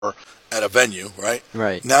more at a venue, right?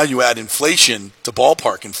 Right. Now you add inflation to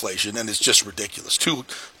ballpark inflation, and it's just ridiculous. Two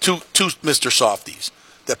Mr. Softies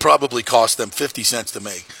that probably cost them 50 cents to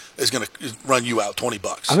make is going to run you out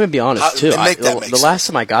 $20. I'm going to be honest, too. The last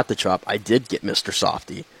time I got the Trop, I did get Mr.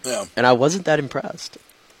 Softy, and I wasn't that impressed.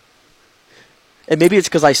 And maybe it's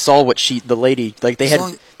because I saw what the lady, like they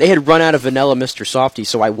had run out of vanilla Mr. Softy,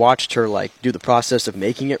 so I watched her like do the process of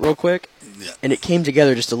making it real quick, and it came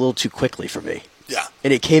together just a little too quickly for me. Yeah,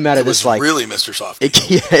 and it came out of this like really Mr. Softy. It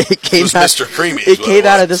came out Mr. Creamy. It came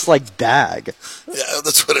out of this like bag. Yeah,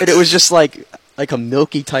 that's what it is. And it was just like a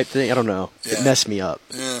milky type thing. I don't know. Yeah. It messed me up.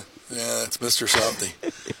 Yeah, it's Mr. Softy.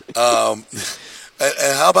 And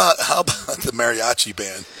how about the mariachi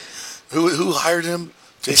band? Who hired him?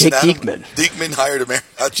 Jason Diekman. Diekman hired a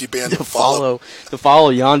mariachi band to follow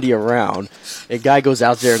Yandy around. A guy goes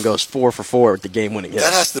out there and goes 4 for 4 with the game-winning hit.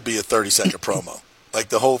 That has to be a 30-second promo. Like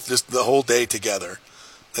the whole day together,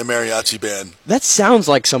 the mariachi band. That sounds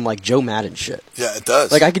like some like Joe Madden shit. Yeah, it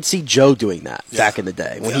does. Like I could see Joe doing that back in the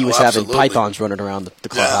day when he was having pythons running around the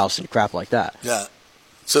clubhouse and crap like that. Yeah.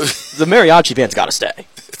 So the mariachi band's got to stay.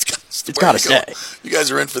 It's got to stay. You guys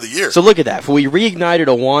are in for the year. So look at that. We reignited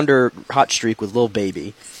a Wander hot streak with Lil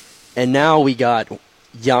Baby, and now we got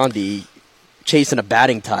Yandy chasing a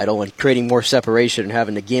batting title and creating more separation and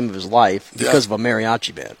having the game of his life because of a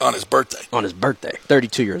mariachi band. On his birthday.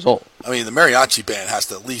 32 years old. I mean, the mariachi band has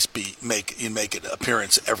to at least make an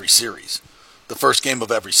appearance every series. The first game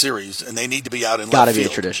of every series, and they need to be out in left field. Got to be a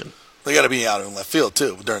tradition. They got to be out in left field,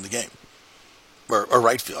 too, during the game. Or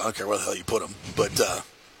right field. I don't care where the hell you put them. But,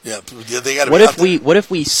 yeah, they got to be out there. What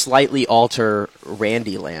if we slightly alter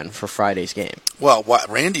Randy Land for Friday's game? Well, what,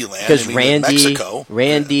 Randy Land? Because Mexico.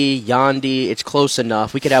 Yandy, it's close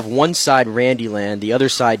enough. We could have one side Randy Land, the other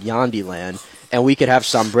side Yandy Land, and we could have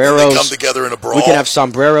sombreros. And they come together in a brawl. We could have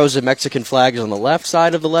sombreros and Mexican flags on the left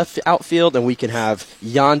side of the left outfield, and we can have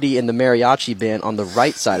Yandy and the mariachi band on the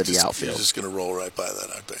right side of the outfield. You're just going to roll right by that,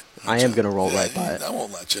 aren't they? I am going to roll right by it. I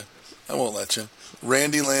won't let you.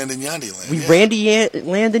 Randy Land and Yandy Land. Randy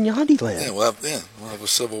Land and Yandy Land. Yeah, we'll have a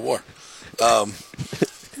civil war.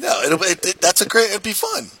 No, that's a great. It'd be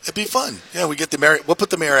fun. Yeah, we'll put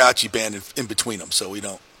the mariachi band in between them, so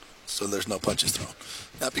there's no punches thrown.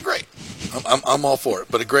 That'd be great. I'm all for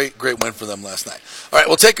it. But a great win for them last night. All right,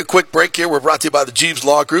 we'll take a quick break here. We're brought to you by the Jeeves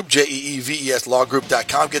Law Group, JEEVES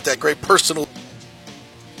lawgroup.com. Get that great personal,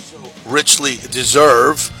 richly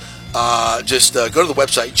deserve. Just go to the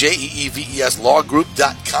website,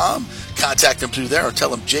 JEEVESlawgroup.com. Contact them through there and tell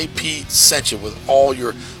them JP sent you with all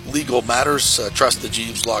your legal matters. Trust the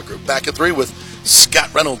Jeeves Law Group. Back at 3 with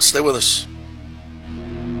Scott Reynolds. Stay with us.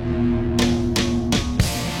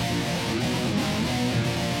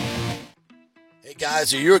 Hey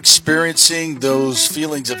guys, are you experiencing those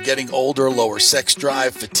feelings of getting older, lower sex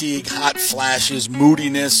drive, fatigue, hot flashes,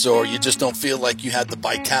 moodiness, or you just don't feel like you had the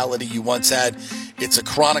vitality you once had? It's a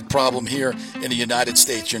chronic problem here in the United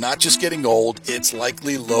States. You're not just getting old, it's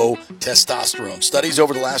likely low testosterone. Studies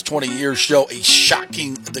over the last 20 years show a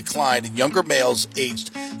shocking decline in younger males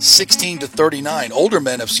aged 16 to 39. Older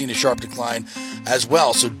men have seen a sharp decline as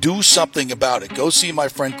well, so do something about it. Go see my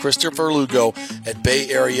friend Christopher Lugo at Bay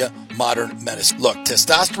Area Modern Medicine. Look,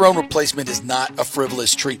 testosterone replacement is not a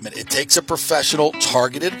frivolous treatment. It takes a professional,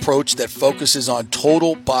 targeted approach that focuses on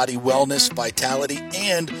total body wellness, vitality,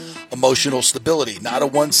 and emotional stability, not a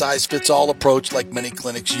one-size-fits-all approach like many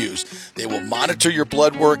clinics use. They will monitor your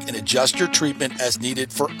blood work and adjust your treatment as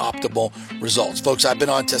needed for optimal results. Folks, I've been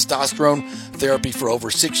on testosterone therapy for over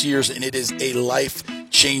 6 years, and it is a life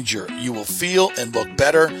changer. You will feel and look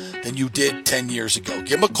better than you did 10 years ago.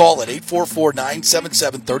 Give them a call at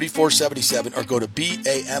 844-977-3477 or go to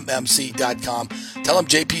BAMMC.com. Tell them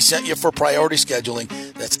JP sent you for priority scheduling.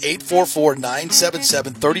 That's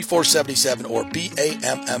 844-977-3477 or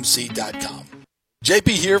BAMMC.com. JP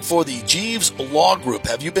here for the Jeeves Law Group.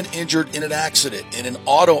 Have you been injured in an accident, in an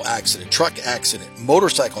auto accident, truck accident,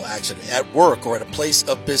 motorcycle accident, at work, or at a place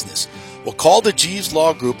of business? Well, call the Jeeves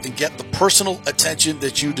Law Group and get the personal attention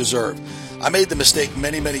that you deserve. I made the mistake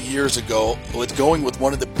many, many years ago with going with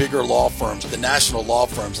one of the bigger law firms, the national law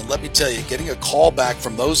firms. And let me tell you, getting a call back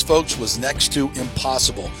from those folks was next to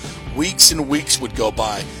impossible. Weeks and weeks would go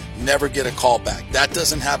by, never get a call back. That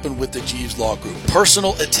doesn't happen with the Jeeves Law Group.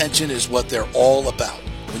 Personal attention is what they're all about.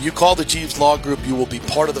 When you call the Jeeves Law Group, you will be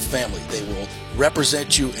part of the family. They will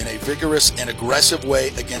represent you in a vigorous and aggressive way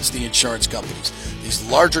against the insurance companies. These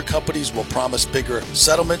larger companies will promise bigger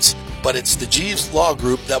settlements, but it's the Jeeves Law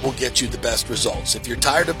Group that will get you the best results. If you're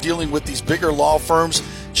tired of dealing with these bigger law firms,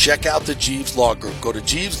 check out the Jeeves Law Group. Go to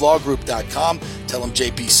JeevesLawGroup.com, tell them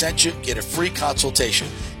JP sent you, get a free consultation.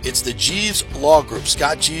 It's the Jeeves Law Group.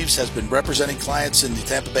 Scott Jeeves has been representing clients in the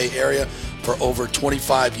Tampa Bay area for over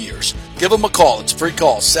 25 years. Give them a call. It's a free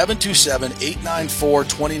call,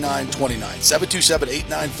 727-894-2929,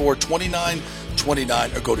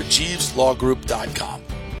 727-894-2929, or go to jeeveslawgroup.com.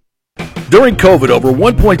 During COVID, over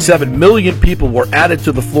 1.7 million people were added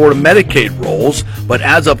to the Florida Medicaid rolls, but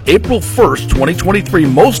as of April 1st, 2023,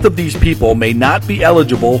 most of these people may not be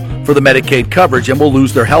eligible for the Medicaid coverage and will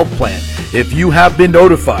lose their health plan. If you have been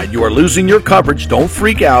notified you are losing your coverage, don't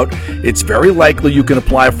freak out. It's very likely you can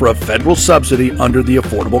apply for a federal subsidy under the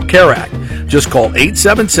Affordable Care Act. Just call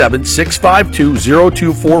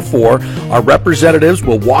 877-652-0244. Our representatives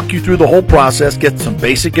will walk you through the whole process, get some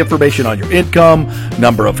basic information on your income,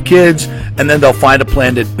 number of kids, and then they'll find a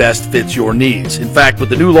plan that best fits your needs. In fact, with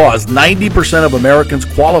the new laws, 90% of Americans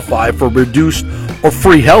qualify for reduced or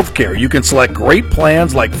free health care. You can select great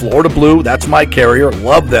plans like Florida Blue, that's my carrier,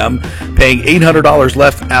 love them, paying $800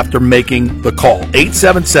 left after making the call.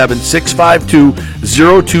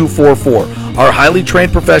 877-652-0244. Our highly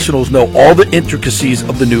trained professionals know all the intricacies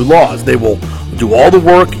of the new laws. They will do all the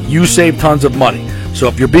work. You save tons of money. So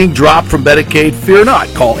if you're being dropped from Medicaid, fear not.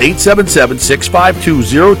 Call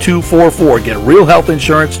 877-652-0244. Get real health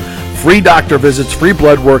insurance, free doctor visits, free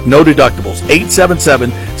blood work, no deductibles.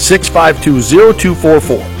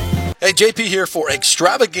 877-652-0244. Hey, JP here for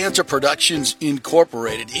Extravaganza Productions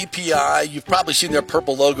Incorporated, EPI. You've probably seen their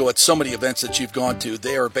purple logo at so many events that you've gone to.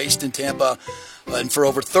 They are based in Tampa, and for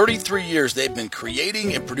over 33 years, they've been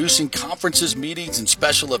creating and producing conferences, meetings, and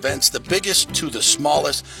special events, the biggest to the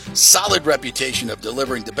smallest. Solid reputation of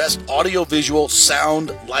delivering the best audio-visual,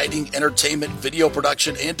 sound, lighting, entertainment, video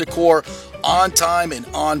production, and decor on time and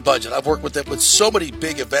on budget. I've worked with them with so many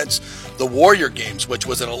big events. The Warrior Games, which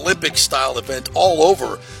was an Olympic-style event all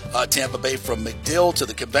over Tampa Bay, from McDill to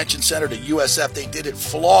the Convention Center to USF. They did it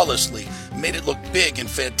flawlessly, made it look big and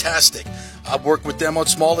fantastic. I've worked with them on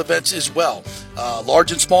small events as well,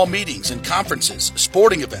 large and small meetings and conferences,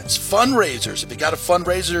 sporting events, fundraisers. If you got a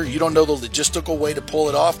fundraiser, you don't know the logistical way to pull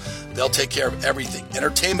it off, they'll take care of everything.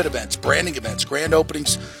 Entertainment events, branding events, grand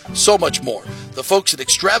openings, so much more. The folks at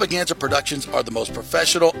Extravaganza Productions are the most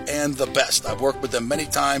professional and the best. I've worked with them many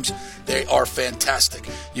times. They are fantastic.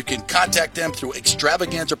 You can contact them through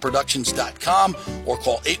extravaganzaproductions.com or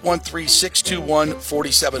call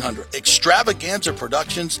 813-621-4700. Extravaganza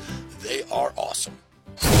Productions, they are awesome.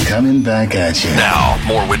 Coming back at you. Now,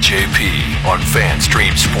 more with JP on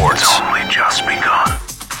FanStream Sports. It's only just begun.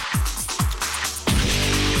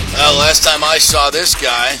 Well, last time I saw this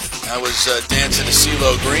guy, I was dancing to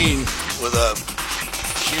CeeLo Green with a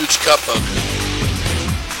huge cup of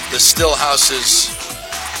the Stillhouse's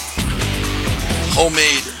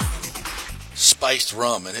homemade spiced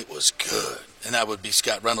rum, and it was good. And that would be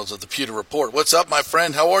Scott Reynolds of the Pewter Report. What's up, my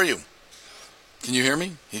friend? How are you? Can you hear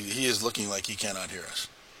me? He is looking like he cannot hear us.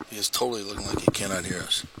 He is totally looking like he cannot hear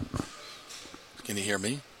us. Can you hear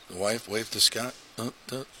me? The wife, wave to Scott.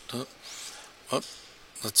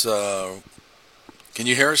 Let's. Can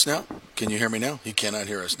you hear us now? Can you hear me now? He cannot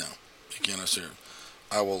hear us now. He cannot hear.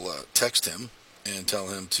 I will text him and tell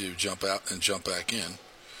him to jump out and jump back in.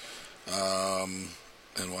 And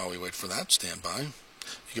while we wait for that, stand by. You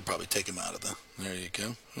could probably take him out of the. There you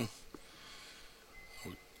go.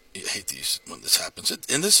 I hate these when this happens,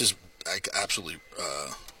 and this is like absolutely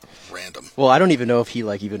random. Well, I don't even know if he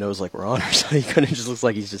even knows we're on or something. He kind of just looks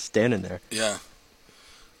like he's just standing there. Yeah.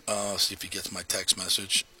 See if he gets my text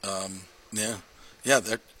message. Yeah.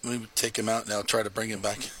 Let me take him out now. I'll try to bring him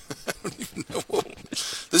back. I don't even know.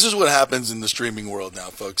 This is what happens in the streaming world now,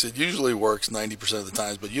 folks. It usually works 90% of the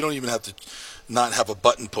times, but you don't even have to not have a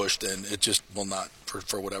button pushed, and it just will not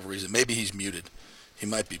for whatever reason. Maybe he's muted. He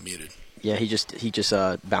might be muted. Yeah, he just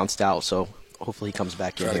bounced out, so hopefully he comes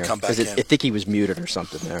back in here. Because I think he was muted or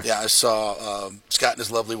something there. Yeah, I saw Scott and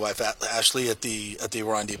his lovely wife Ashley at the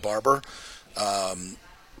Randy Barber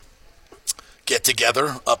get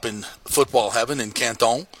together up in football heaven in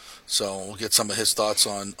Canton. So we'll get some of his thoughts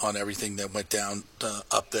on everything that went down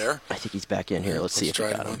up there. I think he's back in here. Let's see if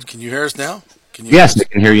we got him. Can you hear us now? Yes, I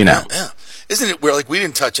can hear you now. Yeah. Isn't it weird? We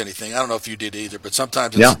didn't touch anything. I don't know if you did either, but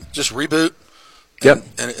sometimes it's just reboot. And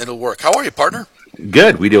it'll work. How are you, partner?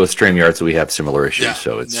 Good. We deal with StreamYard, so we have similar issues.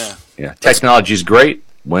 So it's technology's great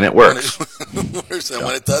when it works. And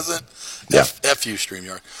when it doesn't, F you,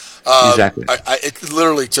 StreamYard. Exactly. It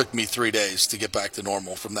literally took me 3 days to get back to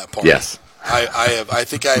normal from that part. Yes. I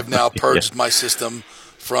think I have now purged my system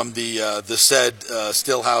from the said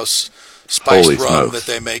Stillhouse spiced rum that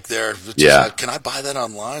they make there. Can I buy that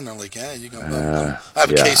online? I'm like, yeah, you can. I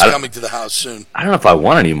have a case coming to the house soon. I don't know if I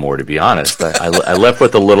want any more, to be honest. I left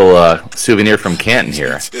with a little souvenir from Canton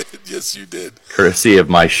here. Yes, you did. Courtesy of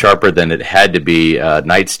my sharper than it had to be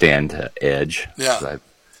nightstand edge. Yeah.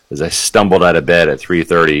 As I stumbled out of bed at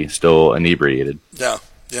 3:30, still inebriated. Yeah.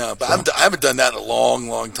 Yeah, but I haven't done that in a long,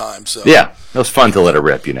 long time. So yeah, it was fun to let it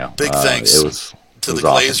rip, you know. Big thanks to the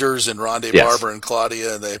Glazers awesome. and Rondé Barber and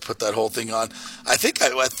Claudia. They put that whole thing on. I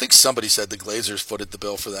think somebody said the Glazers footed the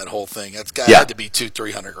bill for that whole thing. That guy had to be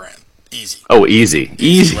 $200-300 grand. Easy. Oh, easy,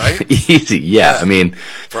 right? Easy. Yeah, I mean,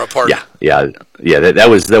 for a party. Yeah.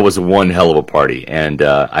 That was one hell of a party, and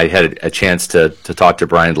I had a chance to talk to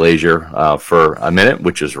Brian Glazier for a minute,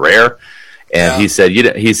 which was rare. And he said,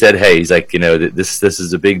 hey, he's like, this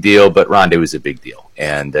is a big deal, but Rondé was a big deal,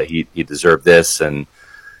 and he deserved this, and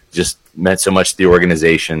just meant so much to the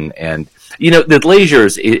organization. And the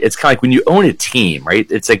Glaziers, it's kind of like when you own a team, right?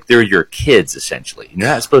 It's like they're your kids essentially. You're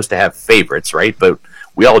not supposed to have favorites, right? But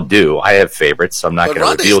we all do. I have favorites, so I'm not going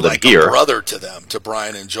to reveal them here. But a brother to them, to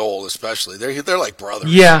Brian and Joel especially. They're like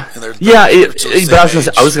brothers. Yeah, but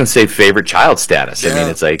I was going to say favorite child status. I mean,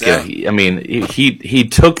 it's like he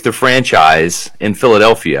took the franchise in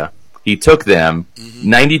Philadelphia. He took them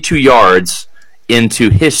 92 yards into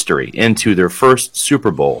history, into their first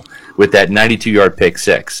Super Bowl with that 92-yard pick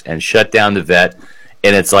six, and shut down the vet.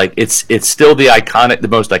 And it's like it's still the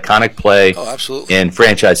most iconic play in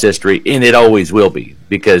franchise history, and it always will be,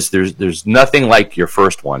 because there's nothing like your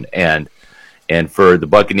first one. And for the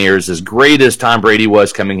Buccaneers, as great as Tom Brady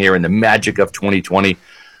was coming here and the magic of 2020,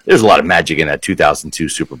 there's a lot of magic in that 2002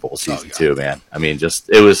 Super Bowl season too, man. I mean, just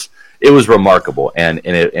it was remarkable, and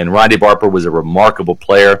Rondé Barber was a remarkable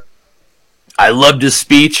player. I loved his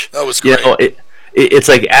speech. That was great. It's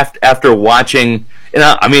like after watching. And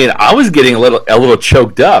I was getting a little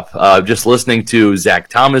choked up just listening to Zach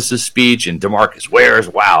Thomas's speech and DeMarcus Ware's.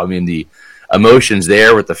 Wow, I mean, the emotions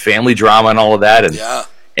there with the family drama and all of that,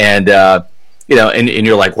 and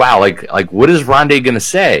you're like, wow, like what is Rondé going to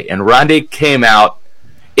say? And Rondé came out,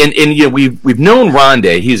 and we've known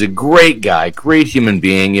Rondé. He's a great guy, great human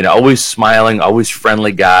being. Always smiling, always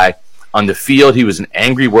friendly guy. On the field, he was an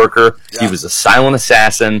angry worker. Yeah. He was a silent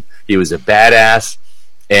assassin. He was a badass,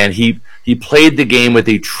 and he played the game with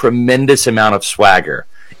a tremendous amount of swagger,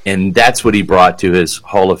 and that's what he brought to his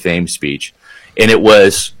Hall of Fame speech. And it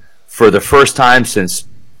was, for the first time since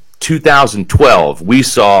 2012, we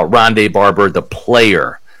saw Rondé Barber, the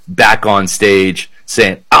player, back on stage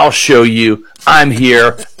saying, "I'll show you. I'm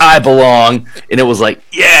here. I belong." And it was like,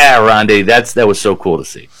 yeah, Rondé, that was so cool to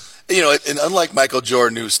see. And unlike Michael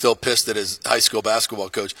Jordan, who's still pissed at his high school basketball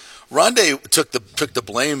coach, Rondé took the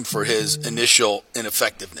blame for his initial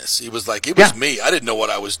ineffectiveness. He was like, it was me. I didn't know what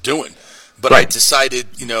I was doing. But I decided,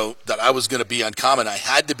 that I was going to be uncommon. I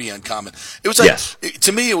had to be uncommon. It was like,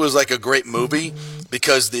 to me, it was like a great movie,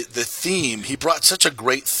 because the theme, he brought such a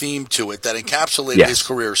great theme to it that encapsulated his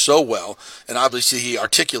career so well. And obviously he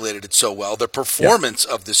articulated it so well. The performance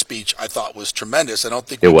of the speech, I thought, was tremendous. I don't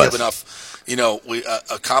think we give enough,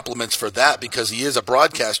 compliments for that, because he is a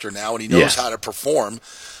broadcaster now and he knows how to perform.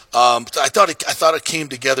 I thought it came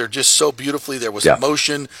together just so beautifully. There was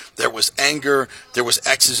emotion, there was anger, there was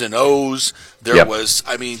X's and O's, there was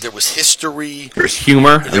history, there's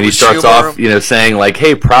humor. He starts off, saying like,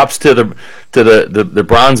 "Hey, props to the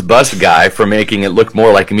bronze bust guy for making it look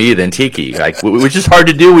more like me than Tiki," like, which is hard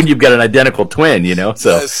to do when you've got an identical twin,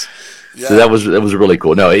 So, so that was really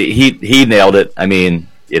cool. No, he nailed it. I mean,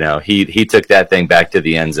 he took that thing back to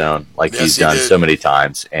the end zone like he's done so many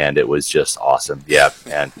times, and it was just awesome. Yeah,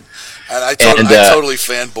 and I totally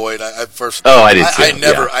fanboyed. I did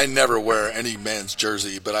too. I never wear any man's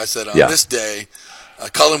jersey, but I said on this day,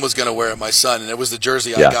 Cullen was going to wear it, my son, and it was the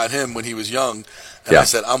jersey I got him when he was young. And I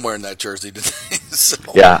said, I'm wearing that jersey today. So.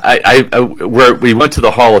 Yeah, we went to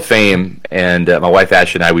the Hall of Fame, and my wife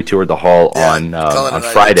Ash and I, we toured the hall on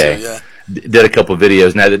Friday. Did a couple of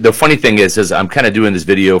videos. Now, the funny thing is I'm kind of doing this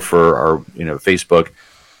video for our, Facebook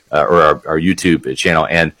or our YouTube channel,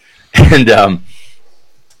 and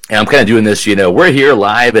I'm kind of doing this. We're here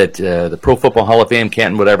live at the Pro Football Hall of Fame,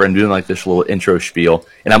 Canton, whatever. I'm doing like this little intro spiel,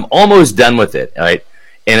 and I'm almost done with it. All right,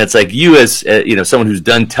 and it's like you as someone who's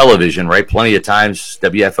done television, right, plenty of times,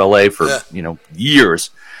 WFLA for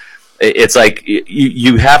years. It's like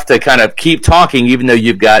you have to kind of keep talking even though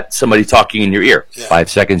you've got somebody talking in your ear. 5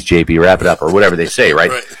 seconds, JP, wrap it up, or whatever they say, right?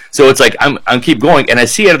 So it's like I'm keep going, and I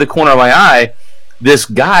see out of the corner of my eye, this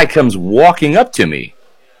guy comes walking up to me,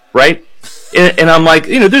 right? And I'm like,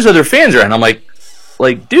 there's other fans around. I'm like,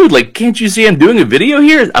 dude, like, can't you see I'm doing a video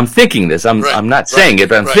here? I'm thinking this. I'm not saying it,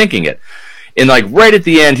 but I'm thinking it. And like right at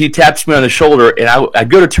the end, he taps me on the shoulder, and I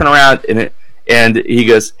go to turn around, and he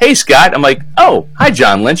goes, "Hey, Scott." I'm like, "Oh, hi,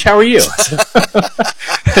 John Lynch. How are you?"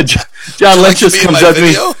 John Lynch just comes up to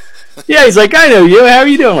me. Yeah, he's like, "I know you. How are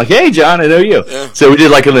you doing?" I'm like, "Hey, John, I know you." Yeah. So we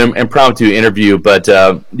did like an impromptu interview, but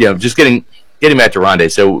just getting back to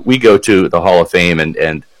Rondé. So we go to the Hall of Fame,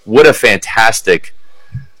 and what a fantastic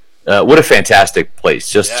place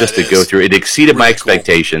just to go through. It exceeded my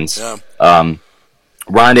expectations. Cool. Yeah.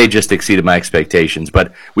 Rondé just exceeded my expectations.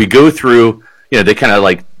 But we go through, they kind of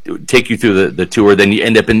like take you through the tour, then you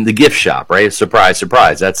end up in the gift shop, right? Surprise,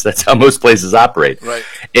 surprise. That's how most places operate. Right.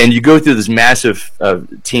 And you go through this massive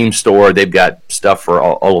team store. They've got stuff for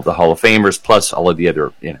all of the Hall of Famers, plus all of the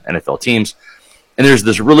other NFL teams. And there's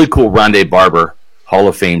this really cool Rondé Barber Hall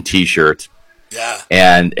of Fame T-shirt. Yeah.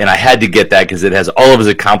 And I had to get that because it has all of his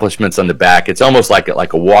accomplishments on the back. It's almost like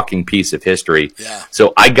a walking piece of history. Yeah.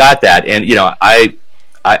 So I got that, and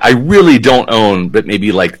I really don't own, but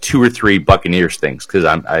maybe like 2 or 3 Buccaneers things because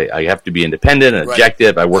I have to be independent and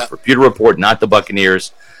objective. I work for Pewter Report, not the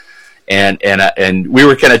Buccaneers. And we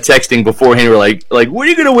were kind of texting beforehand. We were like, what are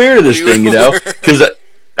you going to wear to this thing? Because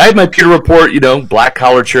I had my Pewter Report, black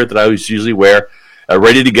collared shirt that I always usually wear.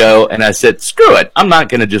 Ready to go, and I said, screw it. I'm not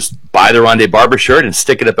going to just buy the Rondé Barber shirt and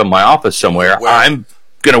stick it up in my office somewhere. I'm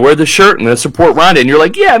going to wear the shirt and support Rondé. And you're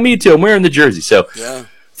like, yeah, me too. I'm wearing the jersey. So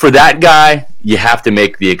for that guy, you have to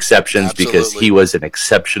make the exceptions because he was an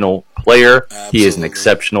exceptional player. Absolutely. He is an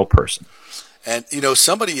exceptional person. And,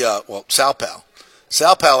 somebody, Sal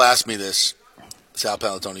Pal asked me this. Sal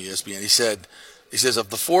Pal is on ESPN. He says, of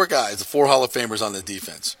the 4 guys, the 4 Hall of Famers on the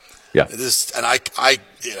defense, yeah. I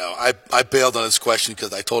bailed on this question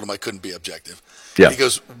because I told him I couldn't be objective. Yeah. He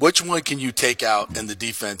goes, which one can you take out and the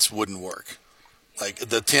defense wouldn't work? Like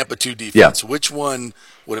the Tampa 2 defense. Yeah. Which one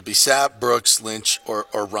would it be? Sapp, Brooks, Lynch, or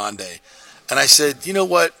Rondé? And I said, you know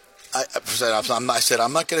what? I said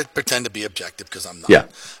I'm not going to pretend to be objective because I'm not. Yeah.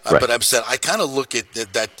 But I said I kind of look at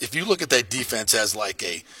that. If you look at that defense as like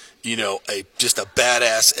just a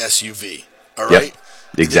badass SUV. All right. Yep.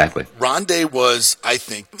 Exactly. Rondé was, I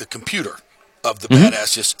think, the computer of the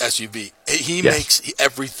badass SUV. He makes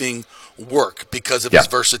everything work because of his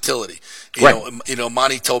versatility.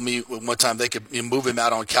 Monty told me one time they could move him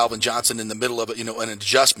out on Calvin Johnson in the middle of an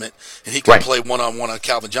adjustment, and he could play one-on-one on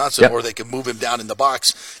Calvin Johnson, or they could move him down in the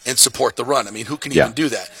box and support the run. I mean, who can even do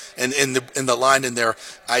that? And in the line in there,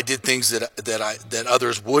 I did things that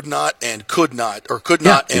others would not and could not, or could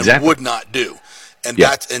not and would not do, and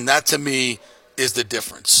that to me is the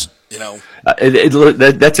difference,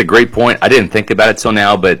 that's a great point. I didn't think about it till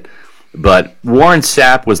now, but Warren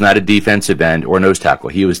Sapp was not a defensive end or nose tackle.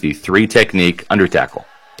 He was the 3 technique under tackle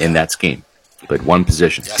in that scheme. He played one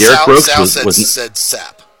position. Yeah, Derek Brooks said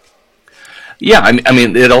Sapp. Yeah, I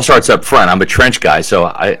mean, it all starts up front. I'm a trench guy, so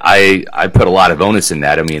I put a lot of onus in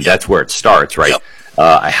that. I mean, that's where it starts, right? Yep.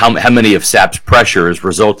 How many of Sapp's pressures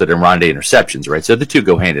resulted in Rondé interceptions, right? So the 2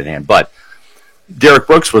 go hand in hand, but Derek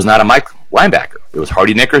Brooks was not a linebacker. It was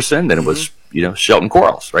Hardy Nickerson, then it was Shelton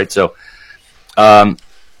Quarles, right? So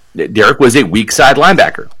Derek was a weak side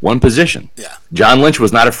linebacker, one position. Yeah. John Lynch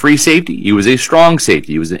was not a free safety. He was a strong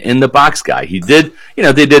safety. He was an in the box guy. He did,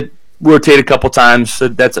 they did rotate a couple times. So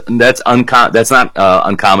that's not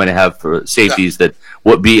uncommon to have for safeties that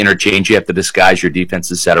would be interchange. You have to disguise your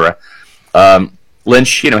defense, etc.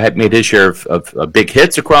 Lynch, had made his share of big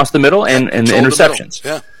hits across the middle and interceptions.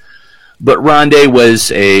 Yeah. But Rondé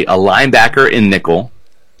was a linebacker in nickel.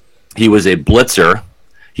 He was a blitzer.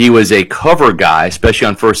 He was a cover guy, especially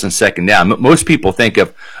on first and second down. Most people think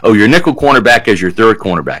of, your nickel cornerback as your third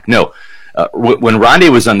cornerback. No. When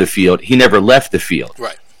Rondé was on the field, he never left the field.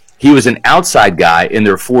 Right. He was an outside guy in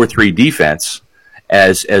their 4-3 defense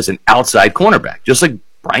as an outside cornerback, just like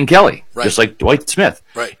Brian Kelly, just like Dwight Smith.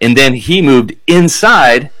 Right. And then he moved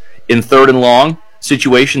inside in third and long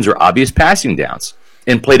situations or obvious passing downs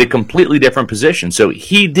and played a completely different position. So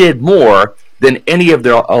he did more than any of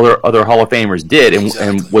the other Hall of Famers did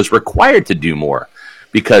and was required to do more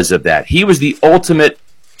because of that. He was the ultimate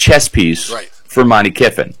chess piece for Monty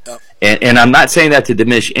Kiffin. Yep. And I'm not saying that to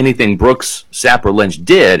diminish anything Brooks, Sapp, or Lynch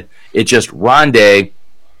did. It's just Rondé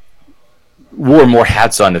wore more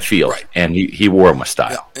hats on the field, and he wore them with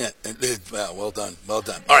style. Well done.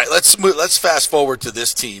 All right, let's fast forward to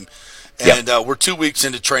this team. And we're 2 weeks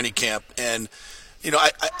into training camp, and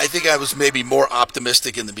I think I was maybe more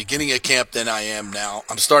optimistic in the beginning of camp than I am now.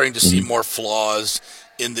 I'm starting to see more flaws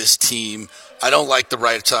in this team. I don't like the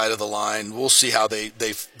right side of the line. We'll see how they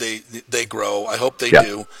grow. I hope they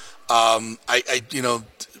do. I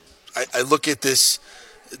look at this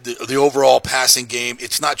the overall passing game,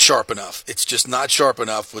 it's not sharp enough. It's just not sharp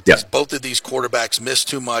enough. With both of these quarterbacks miss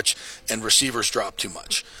too much and receivers drop too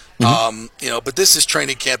much. But this is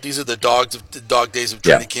training camp. These are the dog days of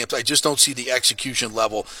training camps. I just don't see the execution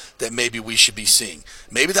level that maybe we should be seeing.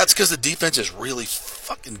 Maybe that's because the defense is really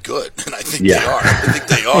fucking good, and I think they are. I think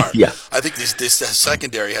they are. I think this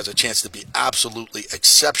secondary has a chance to be absolutely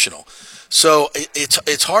exceptional. So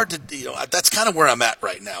it's hard to that's kind of where I'm at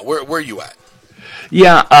right now. Where are you at?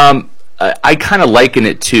 Yeah, I kind of liken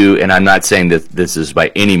it to, and I'm not saying that this is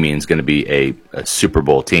by any means going to be a Super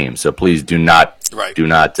Bowl team. So please do not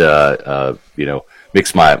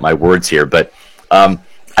mix my words here. But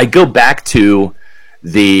I go back to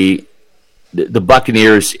the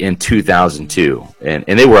Buccaneers in 2002, and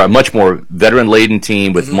they were a much more veteran laden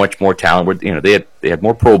team with much more talent. They had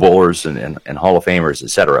more Pro Bowlers and Hall of Famers,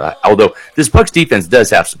 etc. Although this Bucs defense does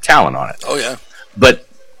have some talent on it. Oh yeah, but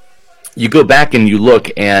you go back and you look,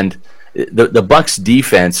 and the Bucs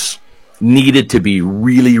defense needed to be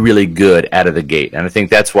really, really good out of the gate. And I think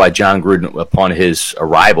that's why John Gruden, upon his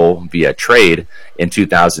arrival via trade in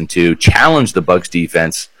 2002, challenged the Bucs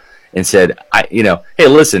defense and said, hey,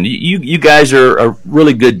 listen, you guys are a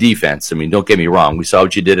really good defense. I mean, don't get me wrong. We saw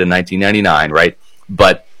what you did in 1999, right?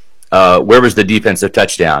 But where was the defensive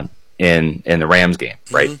touchdown in the Rams game,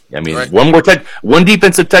 right? I mean, one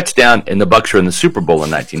defensive touchdown, and the Bucs are in the Super Bowl in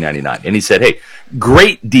 1999. And he said, hey,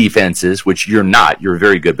 great defenses, which you're not, you're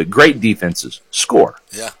very good, but great defenses score.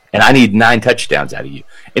 Yeah. And I need 9 touchdowns out of you.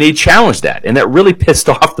 And he challenged that, and that really pissed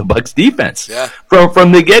off the Bucs defense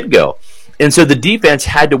from the get-go. And so the defense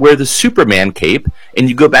had to wear the Superman cape, and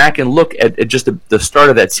you go back and look at just the start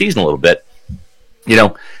of that season a little bit.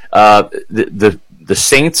 The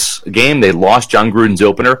Saints game, they lost John Gruden's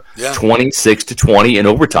opener 26-20 in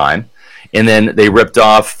overtime. And then they ripped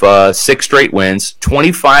off 6 straight wins,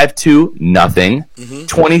 25-0,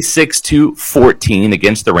 26-14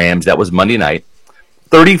 against the Rams. That was Monday night.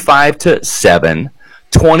 35-7,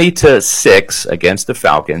 20-6 against the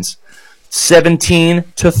Falcons,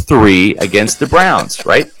 17-3 against the Browns,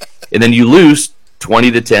 right? And then you lose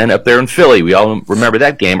 20-10 up there in Philly. We all remember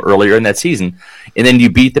that game earlier in that season. And then you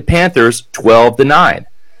beat the Panthers 12-9.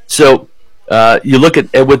 So you look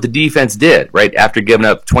at what the defense did, right? After giving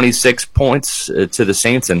up 26 points to the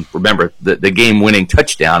Saints, and remember, the game-winning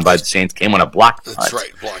touchdown by the Saints came on a block punt. That's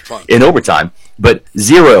right, block punt. In overtime. But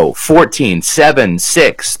 0, 14, 7,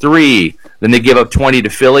 6, 3. Then they give up 20 to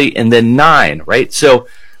Philly, and then 9, right? So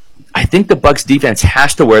I think the Bucs defense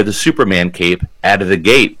has to wear the Superman cape out of the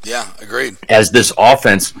gate. Yeah, agreed. As this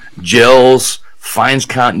offense gels, finds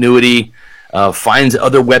continuity, finds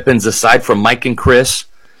other weapons aside from Mike and Chris.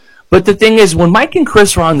 But the thing is, when Mike and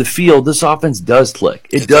Chris are on the field, this offense does click.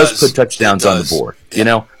 It does put touchdowns on the board.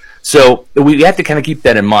 Yeah. So we have to kind of keep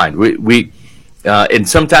that in mind. And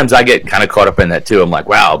sometimes I get kind of caught up in that too. I'm like,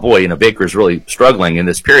 wow, boy, Baker's really struggling in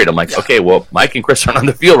this period. I'm like, okay, well, Mike and Chris aren't on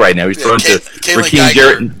the field right now. He's throwing to Raheem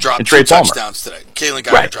Jarrett and Trey Palmer. Touchdowns today. Kalen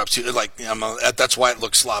Geiger drops 2. That's why it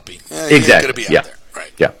looks sloppy. Exactly. He's going to be out there,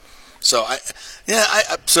 right? Yeah. So I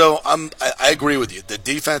agree with you. The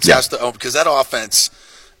defense has to own, because that offense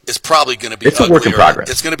is probably going to be. It's a work in progress.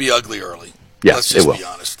 It's going to be ugly early. Yeah, let's just be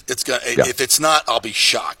honest. It's going. If it's not, I'll be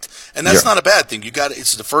shocked. And that's not a bad thing.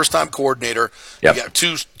 It's the first time coordinator. You got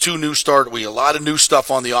two new start. We a lot of new stuff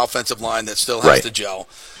on the offensive line that still has to gel.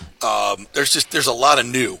 There's a lot of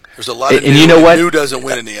new. There's a lot of new. And you know what? New doesn't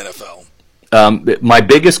win in the NFL. My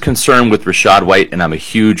biggest concern with Rachaad White, and I'm a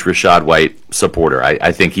huge Rachaad White supporter.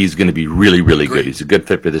 I think he's going to be really, really good. He's a good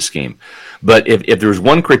fit for this scheme. But if there's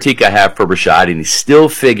one critique I have for Rachaad, and he's still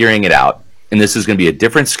figuring it out, and this is going to be a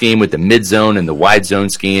different scheme with the mid zone and the wide zone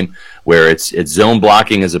scheme, where it's zone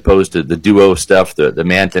blocking as opposed to the duo stuff, the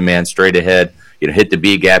man-to-man straight ahead, hit the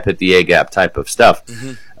B gap, hit the A gap type of stuff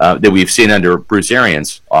that we've seen under Bruce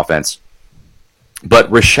Arians' offense.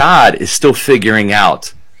 But Rachaad is still figuring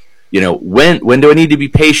out, when do I need to be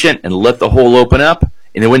patient and let the hole open up,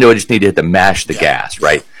 and then when do I just need to mash the gas,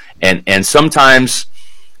 right? And sometimes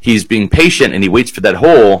he's being patient and he waits for that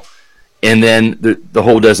hole, and then the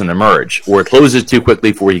hole doesn't emerge, or it closes too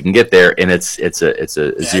quickly before he can get there, and it's a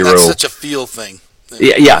zero. That's such a feel thing.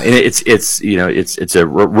 Yeah, and it's a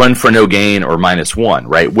run for no gain or -1,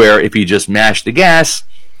 right? Where if you just mash the gas,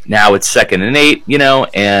 now it's 2nd and 8,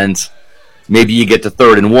 and maybe you get to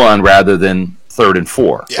 3rd and 1 rather than 3rd and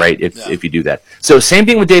 4, right? If you do that. So same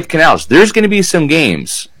thing with Dave Canales. There's going to be some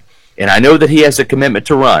games, and I know that he has a commitment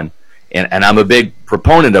to run, and I'm a big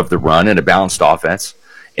proponent of the run and a balanced offense.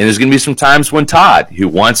 And there's going to be some times when Todd, who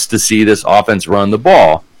wants to see this offense run the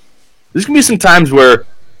ball, there's going to be some times where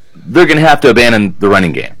they're going to have to abandon the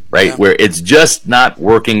running game, right? Yeah. Where it's just not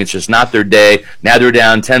working. It's just not their day. Now they're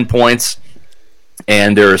down 10 points,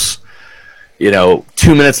 and there's 2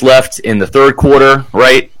 minutes left in the third quarter,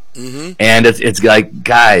 right? Mm-hmm. And it's like,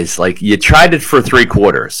 guys, like, you tried it for 3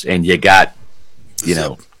 quarters, and you got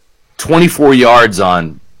 24 yards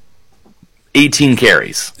on 18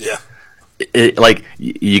 carries. Yeah.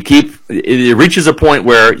 It reaches a point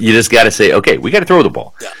where you just got to say, okay, we got to throw the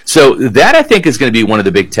ball. Yeah. So that, I think, is going to be one of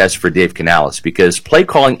the big tests for Dave Canales, because play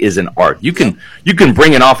calling is an art. You can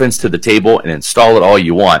bring an offense to the table and install it all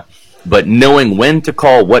you want, but knowing when to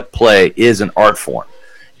call what play is an art form,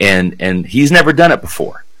 and he's never done it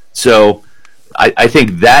before. So I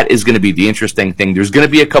think that is going to be the interesting thing. There's going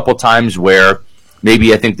to be a couple times where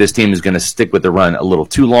maybe I think this team is going to stick with the run a little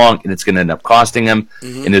too long, and it's going to end up costing them.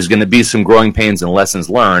 Mm-hmm. And there's going to be some growing pains and lessons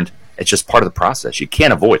learned. It's just part of the process. You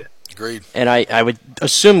can't avoid it. Agreed. And I would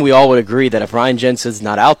assume we all would agree that if Ryan Jensen's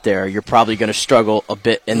not out there, you're probably going to struggle a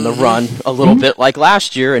bit in the run, a little bit like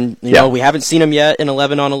last year. And, you know, we haven't seen him yet in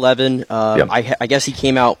 11-on-11. I guess he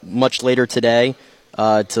came out much later today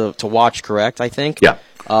to watch, correct, I think? Yeah.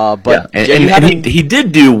 But he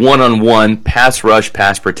did do one-on-one pass rush,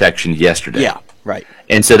 pass protection yesterday. Yeah. Right.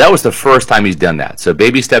 And so that was the first time he's done that. So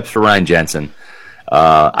baby steps for Ryan Jensen.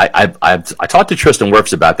 I talked to Tristan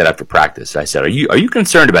Wirfs about that after practice. I said, are you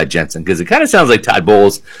concerned about Jensen? Because it kind of sounds like Todd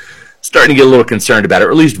Bowles starting to get a little concerned about it,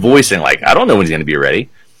 or at least voicing, like, I don't know when he's going to be ready.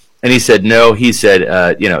 And he said, no. He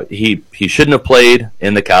said, he shouldn't have played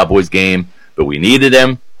in the Cowboys game, but we needed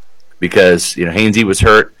him because, Hainsey was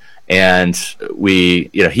hurt. And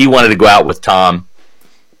he wanted to go out with Tom,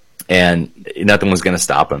 and nothing was going to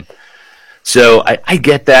stop him. So I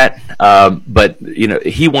get that, but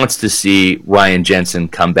he wants to see Ryan Jensen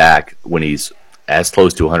come back when he's as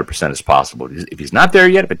close to 100% as possible. If he's not there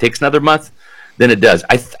yet, if it takes another month, then it does.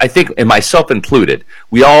 I think, and myself included,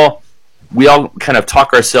 we all kind of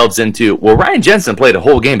talk ourselves into, well, Ryan Jensen played a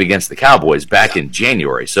whole game against the Cowboys back in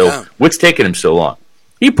January, so what's taking him so long?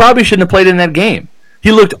 He probably shouldn't have played in that game.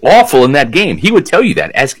 He looked awful in that game. He would tell you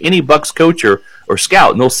that. Ask any Bucs coach or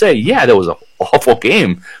scout, and they'll say, yeah, that was an awful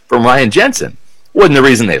game from Ryan Jensen. Wasn't the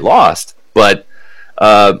reason they lost, but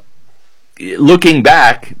looking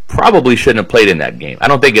back, probably shouldn't have played in that game. I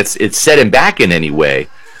don't think it's set him back in any way,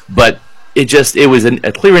 but it was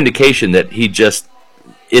a clear indication that he just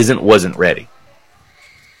wasn't ready.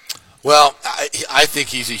 Well, I think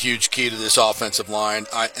he's a huge key to this offensive line,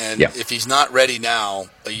 if he's not ready now,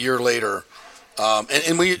 a year later.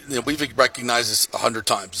 And we've recognized this 100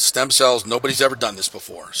 times. Stem cells, nobody's ever done this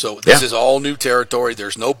before. So this is all new territory.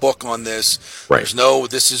 There's no book on this. Right. There's no,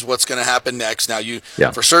 this is what's going to happen next. Now,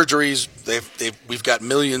 for surgeries, we've got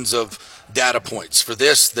millions of data points. For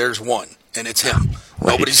this, there's one, and it's him.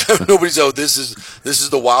 Right. Nobody's. Oh, this is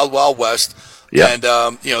the wild, wild west. Yeah. And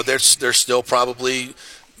there's still probably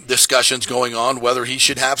discussions going on whether he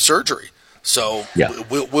should have surgery. So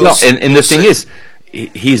we'll see. And the thing is,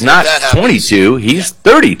 he's not 22, he's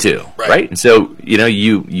 32, right? And so,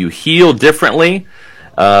 you heal differently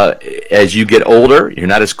as you get older. You're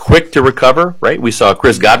not as quick to recover, right? We saw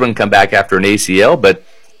Chris Godwin come back after an ACL, but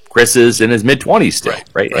Chris is in his mid-20s still,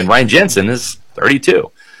 right? And Ryan Jensen is 32.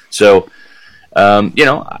 So, I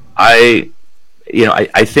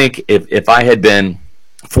think if I had been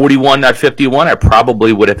 41, not 51, I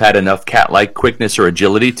probably would have had enough cat-like quickness or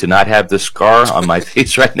agility to not have the scar on my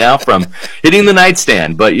face right now from hitting the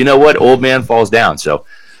nightstand. But you know what? Old man falls down. So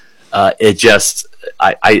I'm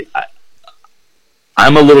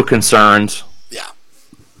a little concerned. Yeah.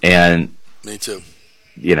 And me too.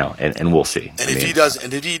 And we'll see. And if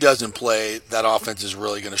he doesn't play, that offense is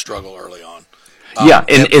really going to struggle early on.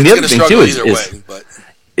 And the other thing too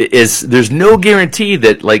is there's no guarantee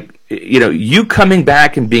that, like, you coming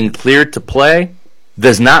back and being cleared to play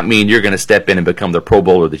does not mean you're going to step in and become the Pro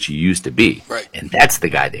Bowler that you used to be. Right. And that's the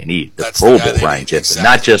guy they need, the Pro Bowl Ryan Jensen,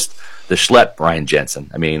 not just the schlep Ryan Jensen.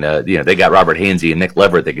 I mean, they got Robert Hainsey and Nick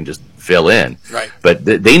Leverett they can just fill in. Right. But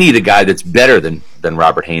they need a guy that's better than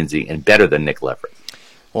Robert Hainsey and better than Nick Leverett.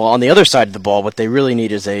 Well, on the other side of the ball, what they really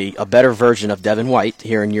need is a better version of Devin White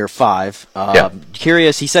here in year 5.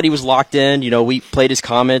 Curious, he said he was locked in. We played his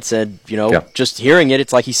comments, and just hearing it,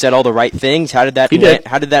 it's like he said all the right things. How did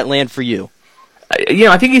that land for you?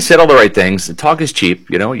 I think he said all the right things. Talk is cheap.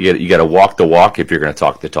 You got to walk the walk if you're going to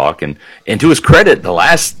talk the talk. And to his credit, the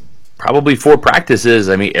last probably 4 practices,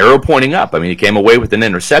 I mean, arrow pointing up. I mean, he came away with an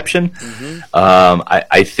interception. Mm-hmm.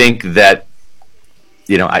 I think that.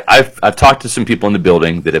 I've talked to some people in the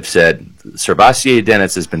building that have said Servassier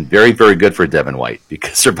Dennis has been very, very good for Devin White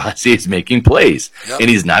because Servassier is making plays and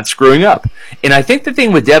he's not screwing up. And I think the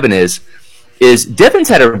thing with Devin is Devin's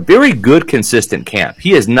had a very good, consistent camp.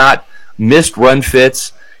 He has not missed run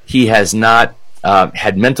fits. He has not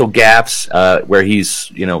had mental gaps where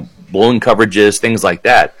he's, blowing coverages, things like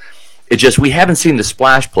that. It's just we haven't seen the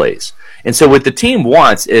splash plays. And so what the team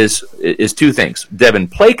wants is two things. Devin,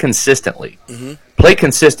 play consistently. Mm-hmm. Play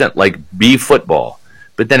consistent like B football.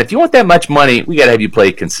 But then if you want that much money, we got to have you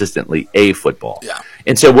play consistently A football. Yeah.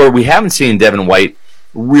 And so where we haven't seen Devin White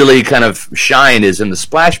really kind of shine is in the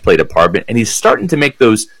splash play department, and he's starting to make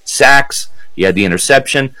those sacks. He had the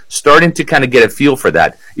interception, starting to kind of get a feel for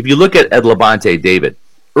that. If you look at Levante David,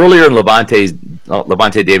 earlier in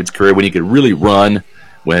Levante David's career when he could really run,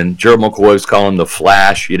 when Gerald McCoy was calling him the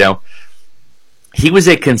Flash, he was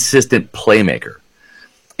a consistent playmaker.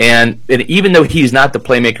 And even though he's not the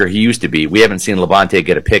playmaker he used to be, we haven't seen Levante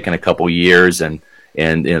get a pick in a couple years, and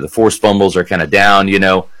the forced fumbles are kind of down,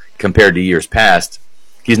 compared to years past.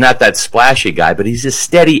 He's not that splashy guy, but he's a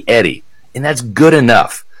steady Eddie, and that's good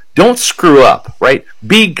enough. Don't screw up, right?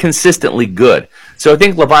 Be consistently good. So I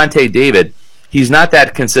think Levante David, he's not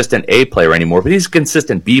that consistent A player anymore, but he's a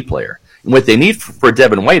consistent B player. And what they need for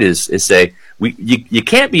Devin White is say, you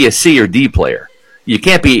can't be a C or D player. You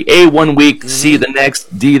can't be A one week, C the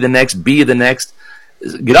next, D the next, B the next.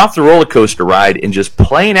 Get off the roller coaster ride and just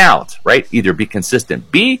plane out, right? Either be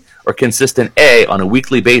consistent B or consistent A on a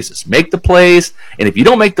weekly basis. Make the plays, and if you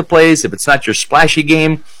don't make the plays, if it's not your splashy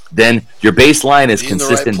game, then your baseline is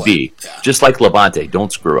consistent right B. Yeah. Just like Levante.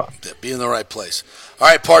 Don't screw up. Yeah, be in the right place. All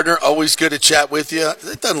right, partner, always good to chat with you.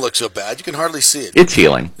 It doesn't look so bad. You can hardly see it. It's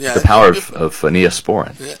healing. Yeah, the power of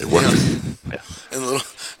Neosporin. Yeah, it works. Yeah. And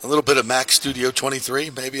a little bit of Mac Studio 23,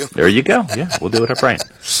 maybe. There you go. Yeah, we'll do it up right.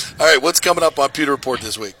 All right, what's coming up on Pewter Report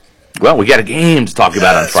this week? Well, we got a game to talk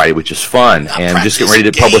about on Friday, which is fun. And just getting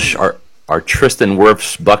ready to publish our Tristan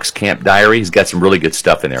Wirf's Bucks Camp Diary. He's got some really good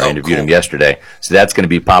stuff in there. I interviewed him yesterday. So that's going to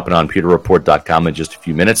be popping on PewterReport.com in just a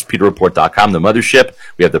few minutes. PewterReport.com, the mothership.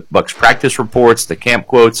 We have the Bucks practice reports, the camp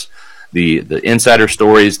quotes, the insider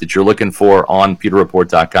stories that you're looking for on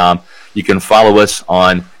PewterReport.com. You can follow us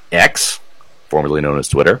on X, formerly known as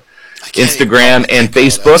Twitter, Instagram, and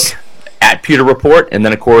Facebook at Pewter Report. And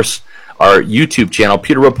then, of course, our YouTube channel,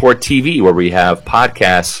 Pewter Report TV, where we have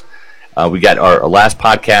podcasts. We got our last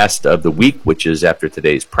podcast of the week, which is after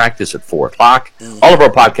today's practice at 4 o'clock. All of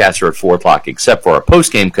our podcasts are at 4 o'clock, except for our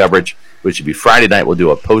post-game coverage, which would be Friday night. We'll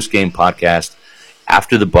do a post-game podcast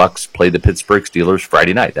after the Bucks play the Pittsburgh Steelers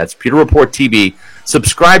Friday night. That's Pewter Report TV.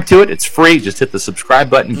 Subscribe to it. It's free. Just hit the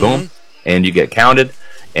subscribe button, boom, and you get counted.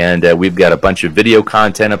 And we've got a bunch of video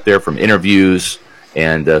content up there from interviews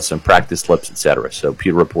and some practice clips, etc. So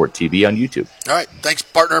Pewter Report TV on YouTube. All right. Thanks,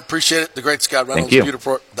 partner. Appreciate it. The great Scott Reynolds,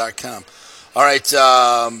 PewterReport.com. All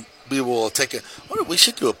right. We will take we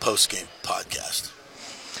should do a post-game podcast.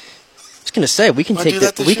 I was going to say, we can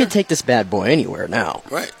take this bad boy anywhere now.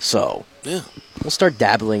 Right. So we'll start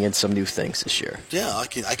dabbling in some new things this year. Yeah, I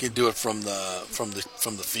can do it from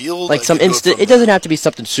the field. Like some instant. It doesn't have to be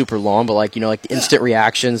something super long, but like the instant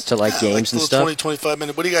reactions to games and stuff. 20-25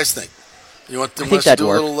 minutes. What do you guys think? You want us to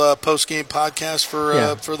do a little post-game podcast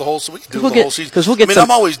for the whole so we can do the whole season?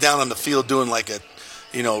 I'm always down on the field doing like a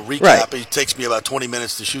recap. Right. It takes me about 20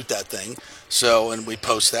 minutes to shoot that thing. So, and we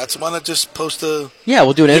post that. So why not just post a... Yeah,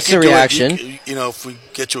 we'll do an instant reaction. If we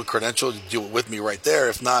get you a credential, you do it with me right there.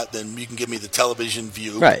 If not, then you can give me the television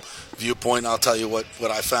viewpoint. I'll tell you what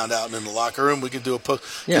I found out in the locker room. We can do a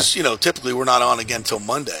post. Because, typically we're not on again until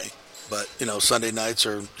Monday. But, Sunday nights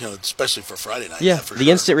are, especially for Friday night. Yeah,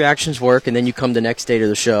 the instant reactions work, and then you come the next day to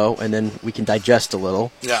the show, and then we can digest a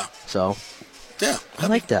little. Yeah. So, yeah. I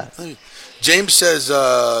like that. James says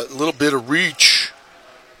a little bit of reach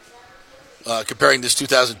comparing this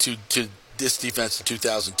 2002 to this defense to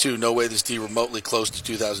 2002. No way this D remotely close to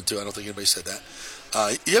 2002. I don't think anybody said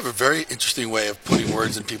that. You have a very interesting way of putting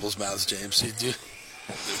words in people's mouths, James.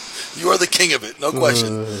 You are the king of it, no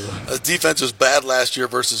question. The defense was bad last year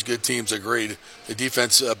versus good teams. Agreed. The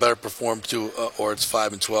defense better performed or it's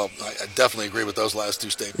 5-12. I definitely agree with those last two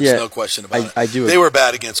statements. Yeah, no question about it. I do. They were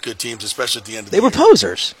bad against good teams, especially at the end of the year. They were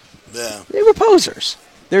posers. Yeah, they were posers.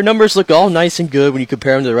 Their numbers look all nice and good when you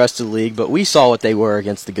compare them to the rest of the league, but we saw what they were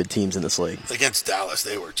against the good teams in this league. Against Dallas,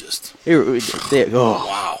 they were just.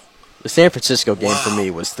 Wow. The San Francisco game for me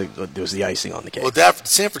was the icing on the cake. Well,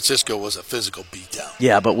 San Francisco was a physical beatdown.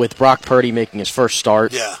 Yeah, but with Brock Purdy making his first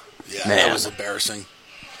start, that was embarrassing.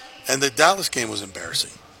 And the Dallas game was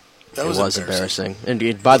embarrassing. That was embarrassing.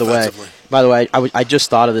 And by the way, I just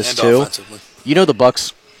thought of this too. The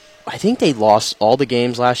Bucks. I think they lost all the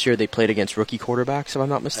games last year they played against rookie quarterbacks, if I'm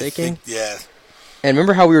not mistaken. Yeah. And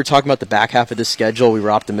remember how we were talking about the back half of this schedule? We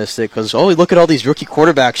were optimistic because, look at all these rookie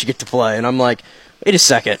quarterbacks you get to play. And I'm like, wait a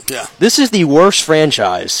second. Yeah. This is the worst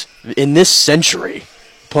franchise in this century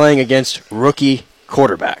playing against rookie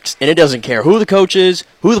quarterbacks. And it doesn't care who the coach is,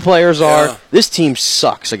 who the players are. This team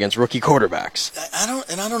sucks against rookie quarterbacks. I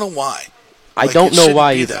don't know why. I don't know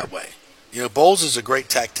why be either. That way. You know, Bowles is a great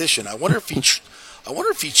tactician. I wonder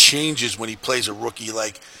if he changes when he plays a rookie.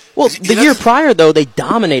 Like, well, the year prior though, they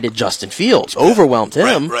dominated Justin Fields, overwhelmed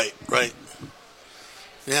him. Right.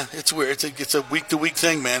 Yeah, it's weird. It's a week to week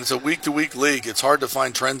thing, man. It's a week to week league. It's hard to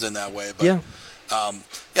find trends in that way. But,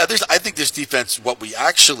 I think this defense, what we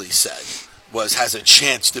actually said has a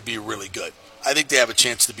chance to be really good. I think they have a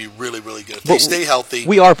chance to be really, really good if they stay healthy.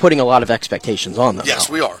 We are putting a lot of expectations on them. Yes,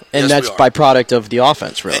 we are. And that's by product of the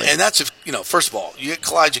offense, really. And that's if, first of all,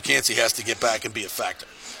 Kalijah Cansey has to get back and be a factor,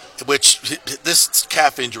 which this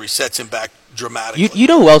calf injury sets him back dramatically. You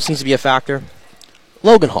know who else needs to be a factor?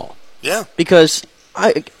 Logan Hall. Yeah. Because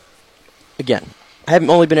I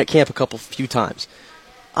haven't only been at camp a few times.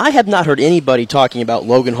 I have not heard anybody talking about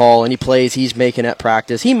Logan Hall, any plays he's making at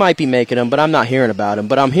practice. He might be making them, but I'm not hearing about him.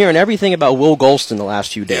 But I'm hearing everything about Will Golston the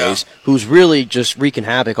last few days, who's really just wreaking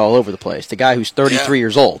havoc all over the place. The guy who's 33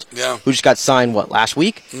 years old, who just got signed, last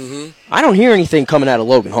week? Mm-hmm. I don't hear anything coming out of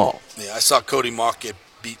Logan Hall. Yeah, I saw Cody Mock get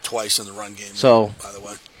beat twice in the run game, by the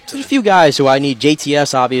way. There's a few guys who I need.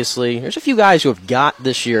 JTS, obviously. There's a few guys who have got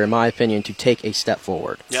this year, in my opinion, to take a step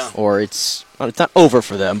forward. Yeah. Or it's not over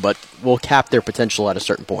for them, but we'll cap their potential at a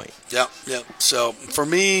certain point. Yeah. So for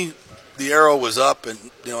me, the arrow was up,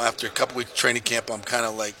 and after a couple weeks of training camp, I'm kind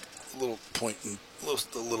of like a little pointing a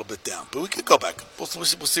little bit down. But we could go back. We'll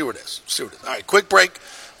see where it is. All right, quick break.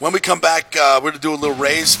 When we come back, we're going to do a little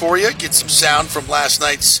raise for you. Get some sound from last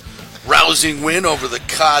night's rousing win over the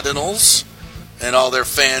Cardinals and all their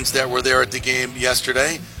fans that were there at the game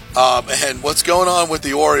yesterday. And what's going on with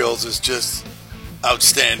the Orioles is just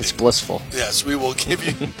outstanding. It's blissful. Yes, we will give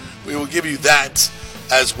you that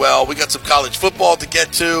as well. We got some college football to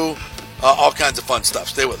get to, all kinds of fun stuff.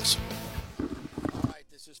 Stay with us. All right,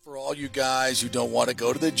 this is for all you guys who don't want to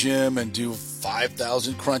go to the gym and do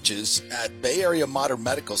 5,000 crunches. At Bay Area Modern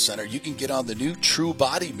Medical Center, you can get on the new True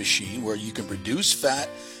Body machine where you can reduce fat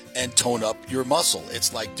and tone up your muscle.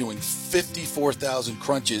 It's like doing 54,000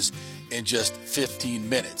 crunches in just 15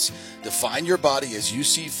 minutes. Define your body as you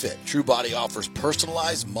see fit. True Body offers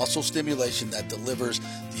personalized muscle stimulation that delivers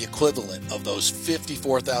the equivalent of those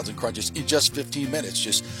 54,000 crunches in just 15 minutes.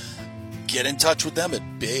 Just get in touch with them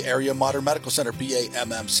at Bay Area Modern Medical Center,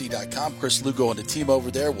 BAMMC.com. Chris Lugo and the team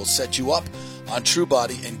over there will set you up on True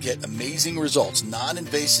Body and get amazing results.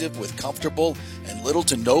 Non-invasive with comfortable and little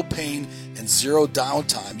to no pain and zero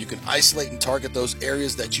downtime. You can isolate and target those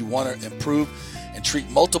areas that you want to improve and treat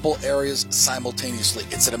multiple areas simultaneously.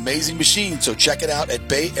 It's an amazing machine, so check it out at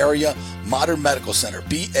Bay Area Modern Medical Center,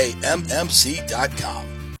 BAMMC.com.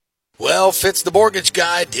 Well, Fitz the mortgage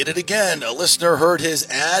guy did it again. A listener heard his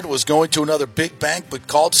ad, was going to another big bank, but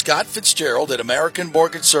called Scott Fitzgerald at American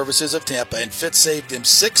Mortgage Services of Tampa, and Fitz saved him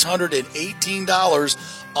 $618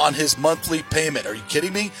 on his monthly payment. Are you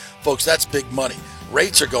kidding me? Folks, that's big money.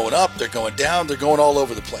 Rates are going up, they're going down, they're going all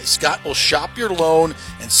over the place. Scott will shop your loan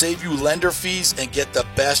and save you lender fees and get the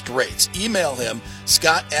best rates. Email him,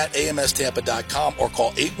 scott@amstampa.com, or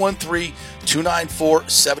call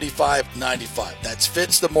 813-294-7595. That's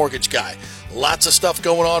Fitz the mortgage guy. Lots of stuff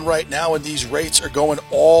going on right now, and these rates are going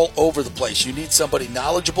all over the place. You need somebody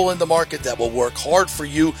knowledgeable in the market that will work hard for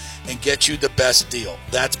you and get you the best deal.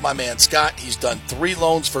 That's my man Scott. He's done 3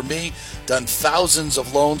 loans for me, done thousands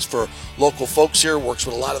of loans for local folks here, works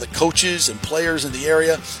with a lot of the coaches and players in the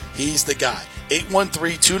area. He's the guy.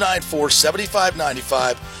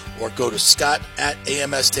 813-294-7595, or go to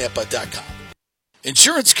scott@amstampa.com.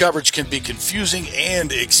 Insurance coverage can be confusing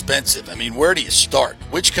and expensive. I mean, where do you start?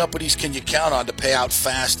 Which companies can you count on to pay out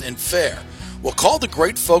fast and fair? Well, call the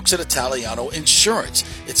great folks at Italiano Insurance.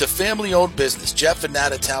 It's a family-owned business. Jeff and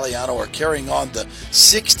Nat Italiano are carrying on the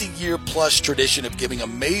 60-year-plus tradition of giving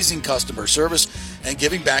amazing customer service and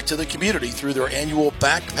giving back to the community through their annual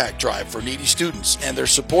backpack drive for needy students and their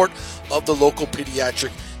support of the local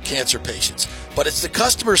pediatric cancer patients. But it's the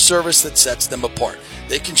customer service that sets them apart.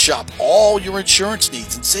 They can shop all your insurance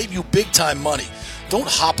needs and save you big-time money. Don't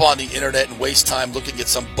hop on the internet and waste time looking at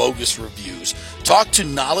some bogus reviews. Talk to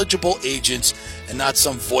knowledgeable agents and not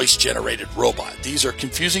some voice-generated robot. These are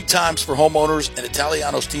confusing times for homeowners, and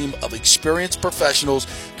Italiano's team of experienced professionals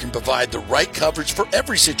can provide the right coverage for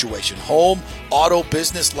every situation: home, auto,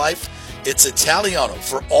 business, life. It's Italiano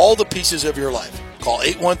for all the pieces of your life. Call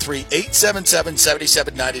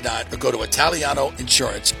 813-877-7799 or go to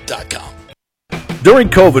ItalianoInsurance.com. During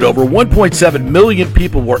COVID, over 1.7 million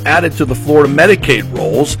people were added to the Florida Medicaid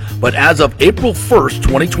rolls, but as of April 1st,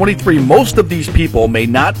 2023, most of these people may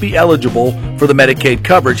not be eligible for the Medicaid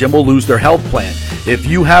coverage and will lose their health plan. If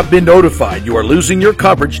you have been notified you are losing your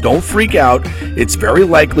coverage, don't freak out. It's very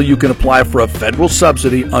likely you can apply for a federal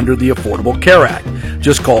subsidy under the Affordable Care Act.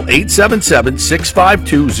 Just call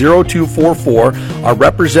 877-652-0244. Our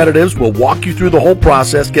representatives will walk you through the whole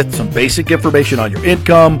process, get some basic information on your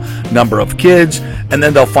income, number of kids, and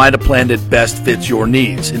then they'll find a plan that best fits your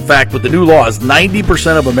needs. In fact, with the new laws,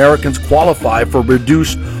 90% of Americans qualify for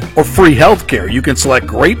reduced or free health care. You can select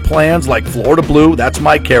great plans like Florida Blue, that's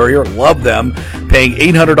my carrier, love them, paying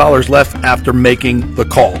 $800 less after making the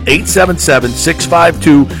call.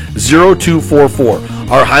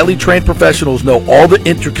 877-652-0244. Our highly trained professionals know all the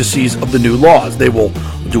intricacies of the new laws. They will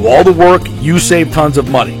do all the work. You save tons of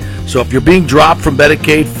money. So if you're being dropped from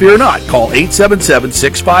Medicaid, fear not. Call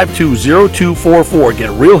 877-652-0244. Get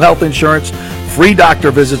real health insurance, free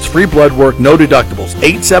doctor visits, free blood work, no deductibles.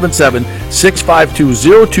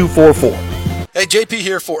 877-652-0244. Hey, JP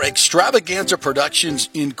here for Extravaganza Productions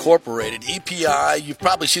Incorporated, EPI. You've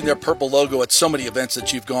probably seen their purple logo at so many events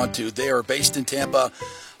that you've gone to. They are based in Tampa,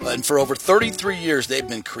 and for over 33 years, they've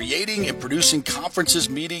been creating and producing conferences,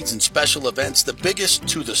 meetings, and special events, the biggest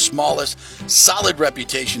to the smallest. Solid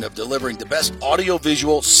reputation of delivering the best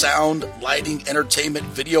audio-visual, sound, lighting, entertainment,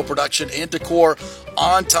 video production, and decor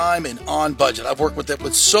on time and on budget. I've worked with them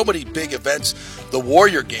with so many big events. The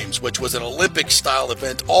Warrior Games, which was an Olympic-style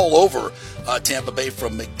event all over Tampa Bay,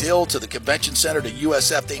 from McDill to the Convention Center to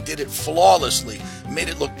USF. They did it flawlessly, made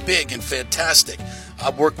it look big and fantastic.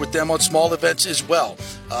 I've worked with them on small events as well,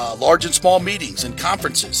 large and small meetings and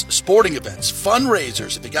conferences, sporting events,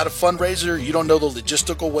 fundraisers. If you got a fundraiser, you don't know the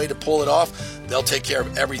logistical way to pull it off, they'll take care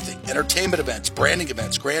of everything. Entertainment events, branding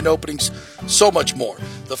events, grand openings, so much more.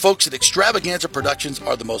 The folks at Extravaganza Productions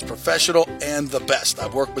are the most professional and the best.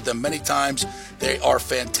 I've worked with them many times. They are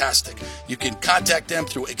fantastic. You can contact them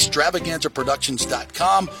through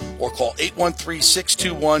extravaganzaproductions.com or call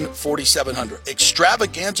 813-621-4700.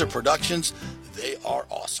 Extravaganza Productions, they are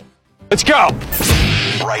awesome. Let's go!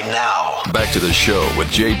 Right now. Back to the show with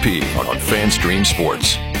JP on FanStream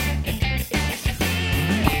Sports.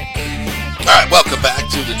 All right, welcome back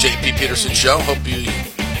to the JP Peterson Show. Hope you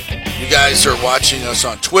guys are watching us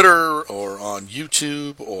on Twitter or on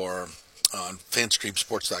YouTube or on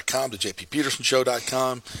fanstreamsports.com, the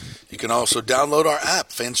jppetersonshow.com. You can also download our app,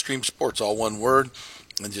 FanStream Sports, all one word,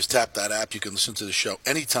 and just tap that app. You can listen to the show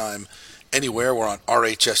anytime, anywhere. We're on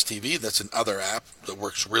RHS TV. That's another app that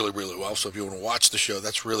works really, really well. So if you want to watch the show,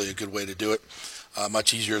 that's really a good way to do it.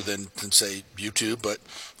 Much easier than say, YouTube, but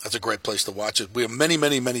that's a great place to watch it. We have many,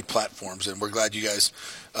 many, many platforms, and we're glad you guys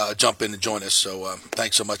jump in and join us. So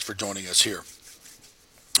thanks so much for joining us here.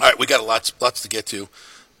 All right, we got lots to get to.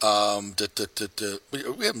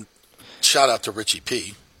 We have shout out to Richie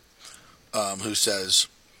P, who says,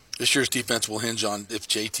 this year's defense will hinge on if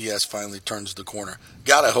JTS finally turns the corner.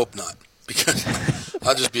 God, I hope not, because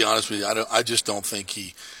I'll just be honest with you. I just don't think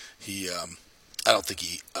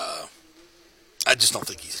I just don't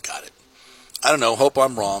think he's got it. I don't know. Hope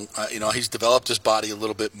I'm wrong. He's developed his body a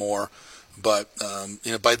little bit more, but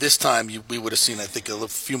by this time we would have seen, I think, a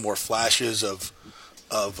few more flashes of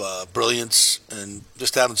brilliance, and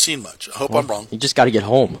just haven't seen much. I hope I'm wrong. He just got to get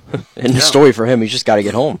home. And the story for him, he's just got to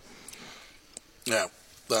get home. Yeah.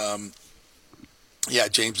 Yeah,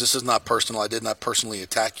 James, this is not personal. I did not personally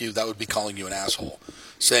attack you. That would be calling you an asshole.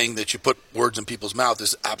 Saying that you put words in people's mouth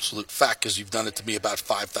is absolute fact, because you've done it to me about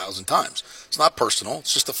 5,000 times. It's not personal.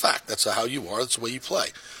 It's just a fact. That's how you are. That's the way you play.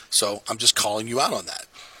 So I'm just calling you out on that.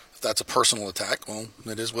 If that's a personal attack, well,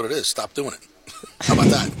 it is what it is. Stop doing it. How about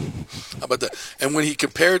that? How about that? And when he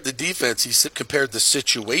compared the defense, he compared the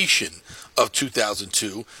situation of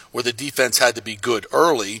 2002, where the defense had to be good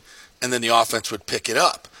early, and then the offense would pick it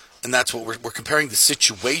up. And that's what we're comparing, the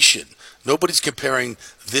situation. Nobody's comparing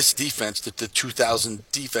this defense to the 2000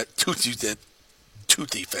 defense, two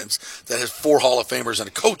defense that has 4 Hall of Famers and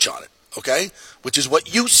a coach on it, okay? Which is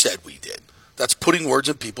what you said we did. That's putting words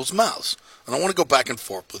in people's mouths. I don't want to go back and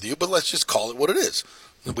forth with you, but let's just call it what it is.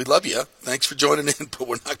 We love you. Thanks for joining in, but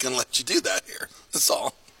we're not going to let you do that here. That's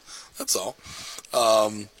all. That's all.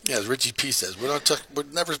 As Richie P says, we're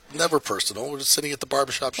never personal. We're just sitting at the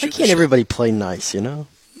barbershop shooting. Why can't everybody play nice, Yeah,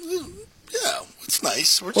 it's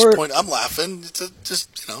nice. We're just I'm laughing. It's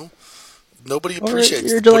nobody appreciates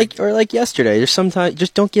it. Or like yesterday. There's sometimes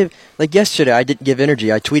just don't give. Like yesterday, I didn't give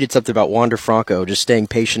energy. I tweeted something about Wander Franco just staying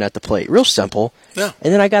patient at the plate. Real simple. Yeah.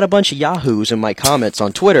 And then I got a bunch of yahoos in my comments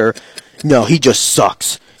on Twitter. No, he just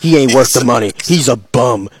sucks. He ain't worth the money. He's a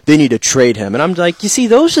bum. They need to trade him. And I'm like, you see,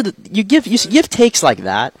 those are you give takes like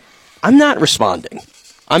that. I'm not responding.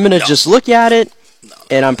 I'm gonna just look at it.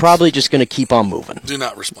 And I'm probably just going to keep on moving. Do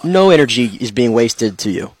not respond. No energy is being wasted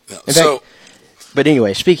to you. No. But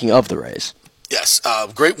anyway, speaking of the Rays. Yes,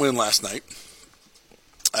 great win last night.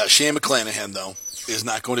 Shane McClanahan, though, is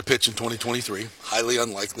not going to pitch in 2023. Highly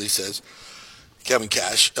unlikely, says Kevin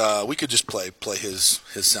Cash. We could just play his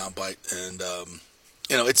soundbite, and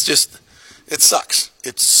it's just it sucks.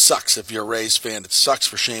 It sucks if you're a Rays fan. It sucks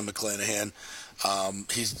for Shane McClanahan.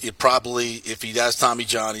 He's probably, if he has Tommy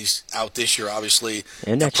John, he's out this year, obviously,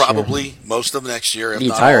 and probably most of next year, if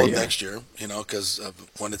not all of next year. Because of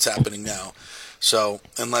when it's happening now. So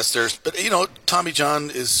unless there's, but Tommy John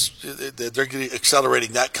they're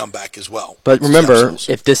accelerating that comeback as well. But remember,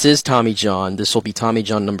 if this is Tommy John, this will be Tommy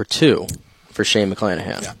John number 2 for Shane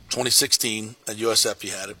McClanahan. Yeah, 2016 at USF he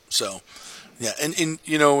had it. So yeah, and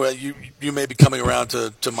you may be coming around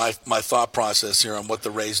to my thought process here on what the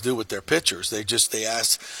Rays do with their pitchers.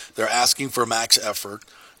 They're asking for max effort.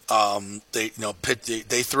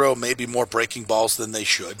 They throw maybe more breaking balls than they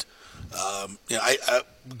should.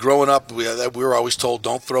 Growing up, we were always told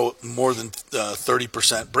don't throw more than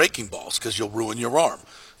 30% breaking balls because you'll ruin your arm.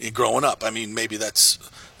 Growing up, I mean, maybe that's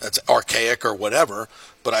archaic or whatever,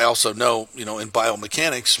 but I also know, in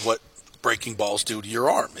biomechanics what breaking balls do to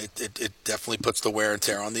your arm. It definitely puts the wear and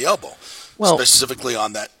tear on the elbow, specifically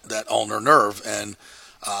on that ulnar nerve, and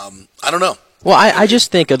I don't know. Well, I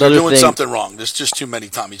just think another thing. They're doing something wrong. There's just too many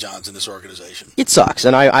Tommy Johns in this organization. It sucks,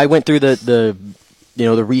 and I went through the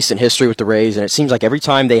recent history with the Rays, and it seems like every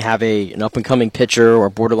time they have an up-and-coming pitcher or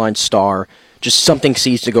borderline star, just something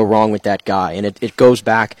seems to go wrong with that guy. And it goes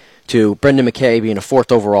back to Brendan McKay being a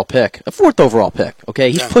 4th overall pick. A 4th overall pick,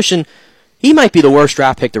 okay? He's pushing. He might be the worst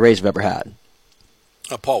draft pick the Rays have ever had.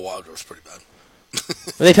 Paul Wilder's pretty bad.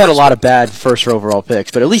 They've had a lot of bad first overall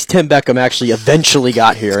picks, but at least Tim Beckham actually eventually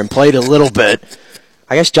got here and played a little bit.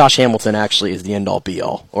 I guess Josh Hamilton actually is the end-all,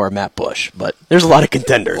 be-all, or Matt Bush, but there's a lot of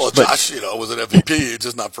contenders. Well, Josh, was an MVP,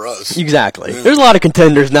 just not for us. Exactly. Yeah. There's a lot of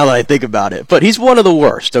contenders now that I think about it, but he's one of the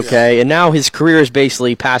worst, okay? Yeah. And now his career is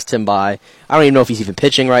basically passed him by. I don't even know if he's even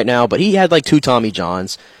pitching right now, but he had like 2 Tommy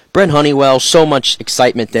Johns. Brent Honeywell, so much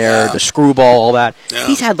excitement there, the screwball, all that. Yeah.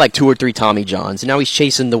 He's had like 2 or 3 Tommy Johns, and now he's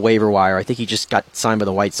chasing the waiver wire. I think he just got signed by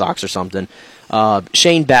the White Sox or something.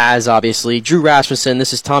 Shane Baz, obviously. Drew Rasmussen,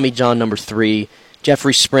 this is Tommy John number 3.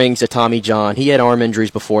 Jeffrey Springs, a Tommy John. He had arm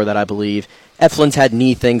injuries before that, I believe. Eflin's had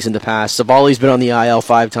knee things in the past. Savali's been on the IL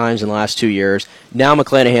 5 times in the last 2 years. Now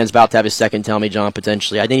McClanahan's about to have his second Tommy John,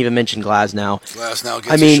 potentially. I didn't even mention Glasnow. Glasnow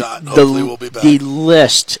gets a shot, and hopefully we'll be back. The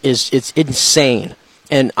list it's insane.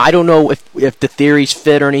 And I don't know if the theories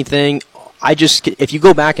fit or anything. If you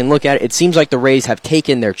go back and look at it, it seems like the Rays have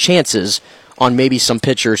taken their chances on maybe some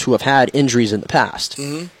pitchers who have had injuries in the past.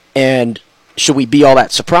 Mm-hmm. And should we be all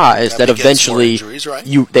that surprised that eventually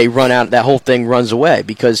they run out, that whole thing runs away?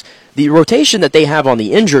 Because the rotation that they have on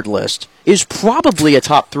the injured list is probably a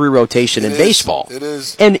top 3 rotation in baseball. It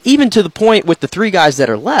is. And even to the point with the 3 guys that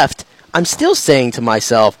are left, I'm still saying to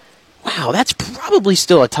myself, wow, that's probably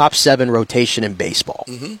still a top 7 rotation in baseball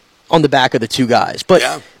on the back of the 2 guys.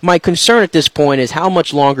 But my concern at this point is how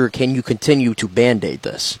much longer can you continue to Band-Aid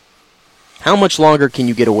this? How much longer can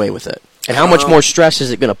you get away with it? And how much more stress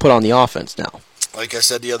is it going to put on the offense now? Like I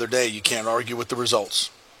said the other day, you can't argue with the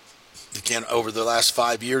results. You can't, over the last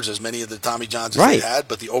 5 years, as many of the Tommy Johns as they had,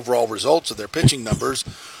 but the overall results of their pitching numbers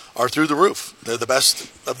are through the roof. They're the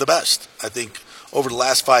best of the best. I think over the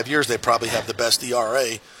last 5 years, they probably have the best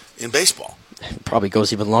ERA in baseball. It probably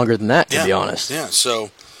goes even longer than that, to be honest. Yeah,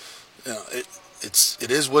 so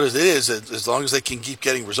it is what it is, as long as they can keep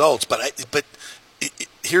getting results. But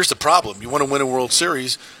here's the problem. You want to win a World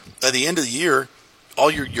Series, at the end of the year,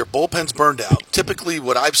 all your bullpen's burned out. Typically,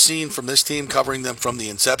 what I've seen from this team, covering them from the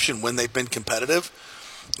inception, when they've been competitive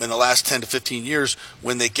in the last 10 to 15 years,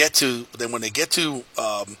 when they get to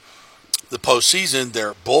the postseason,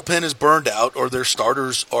 their bullpen is burned out or their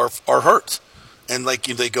starters are hurt, and like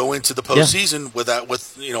if they go into the postseason with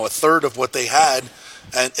a third of what they had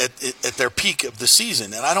at their peak of the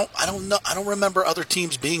season. And I don't remember other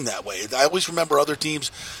teams being that way. I always remember other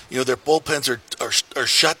teams, their bullpens are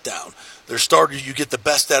shut down. Their starters, you get the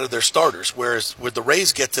best out of their starters. Whereas when the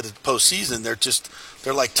Rays get to the postseason,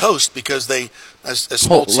 they're like toast because they, as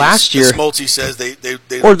Smoltz says, they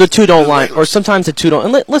or the 2 don't line, or sometimes the 2 don't.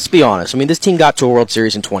 And let's be honest. I mean, this team got to a World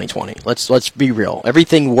Series in 2020. Let's be real.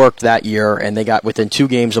 Everything worked that year, and they got within 2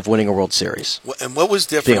 games of winning a World Series. And what was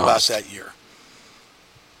different about that year?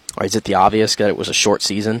 Or is it the obvious that it was a short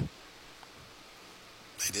season?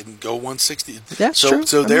 They didn't go 160. That's true.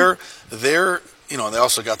 So they're they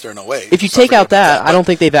also got there in 08. If you take out that, I don't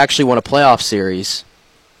think they've actually won a playoff series.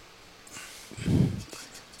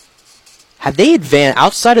 Have they advanced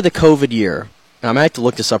outside of the COVID year? And I might have to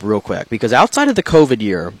look this up real quick, because outside of the COVID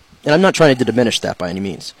year, and I'm not trying to diminish that by any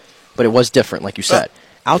means, but it was different, like you said.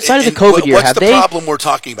 Outside of the COVID year, what's the problem we're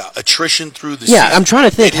talking about? Attrition through the season. Yeah, I'm trying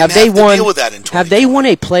to think. Have they won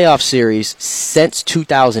a playoff series since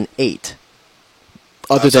 2008?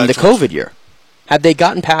 Other than the COVID year, have they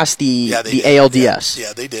gotten past the ALDS?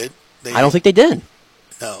 Yeah, they did. I don't think they did.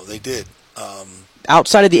 No, they did.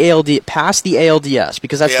 Outside of the past the ALDS,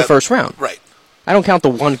 because that's the first round. Right. I don't count the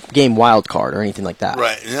one-game wild card or anything like that.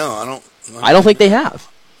 Right. No, I don't. I don't think they have.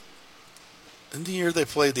 In the year they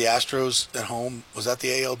played the Astros at home, was that the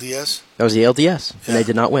ALDS? That was the ALDS, and they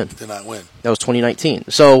did not win. Did not win. That was 2019.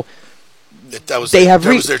 So that was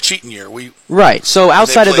their cheating year. Right. So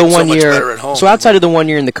outside of the 1 year, outside of the 1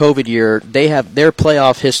 year in the COVID year, they have their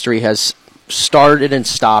playoff history has started and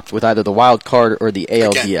stopped with either the wild card or the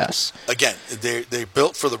ALDS. Again, they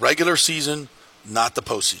built for the regular season, not the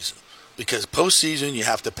postseason, because postseason you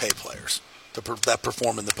have to pay players that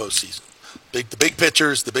perform in the postseason. The big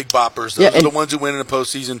pitchers, the big boppers, those are the ones who win in the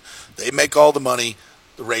postseason. They make all the money.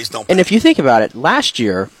 The Rays don't pay. And if you think about it, last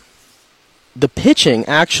year, the pitching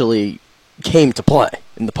actually came to play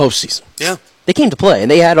in the postseason. Yeah. They came to play,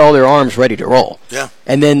 and they had all their arms ready to roll. Yeah.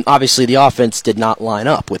 And then, obviously, the offense did not line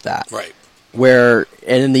up with that. Right.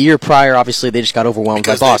 And in the year prior, obviously, they just got overwhelmed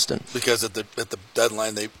by Boston. Because at the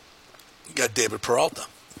deadline, they got David Peralta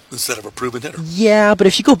instead of a proven hitter. Yeah, but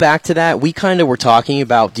if you go back to that, we kind of were talking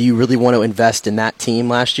about, do you really want to invest in that team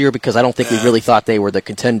last year? Because I don't think we really thought they were the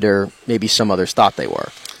contender maybe some others thought they were.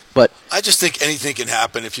 But I just think anything can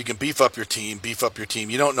happen. If you can beef up your team.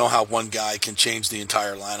 You don't know how one guy can change the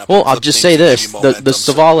entire lineup. Well, I'll just say this. The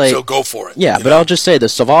Savale... So go for it. Yeah, but I'll just say the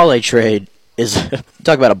Savale trade is...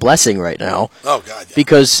 talk about a blessing right now. Oh, God, yeah.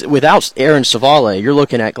 Because without Aaron Savale, you're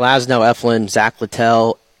looking at Glasnow, Eflin, Zach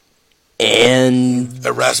Littell, and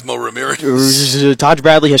Erasmo Ramirez. Todd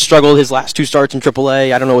Bradley has struggled his last 2 starts in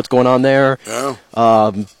AAA. I don't know what's going on there. Yeah.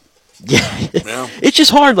 Yeah. It's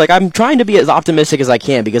just hard. Like, I'm trying to be as optimistic as I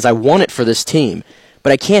can because I want it for this team.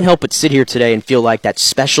 But I can't help but sit here today and feel like that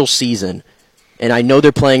special season, and I know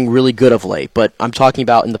they're playing really good of late, but I'm talking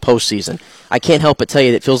about in the postseason. I can't help but tell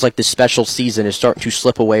you that it feels like this special season is starting to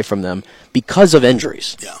slip away from them because of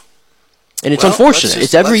injuries. Yeah. And it's unfortunate.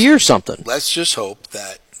 It's every year something. Let's just hope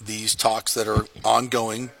that these talks that are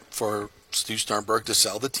ongoing for Stu Sternberg to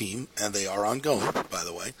sell the team, and they are ongoing, by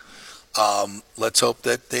the way, let's hope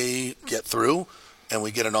that they get through and we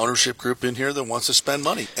get an ownership group in here that wants to spend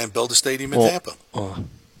money and build a stadium in Tampa.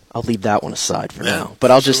 I'll leave that one aside for now. But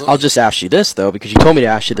I'll just ask you this, though, because you told me to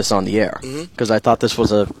ask you this on the air, because I thought this was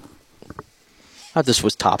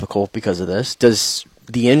topical because of this. Does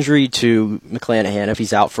the injury to McClanahan, if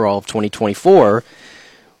he's out for all of 2024,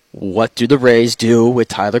 what do the Rays do with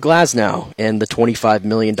Tyler Glasnow and the $25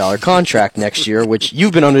 million contract next year, which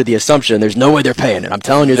you've been under the assumption there's no way they're paying it. I'm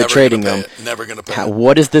telling you, they're trading them. Never going to pay it.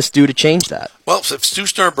 What does this do to change that? Well, if Stu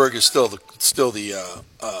Sternberg is still the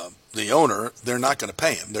owner, they're not going to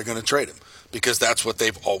pay him. They're going to trade him because that's what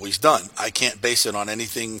they've always done. I can't base it on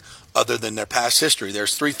anything other than their past history.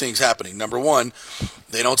 There's 3 things happening. Number one,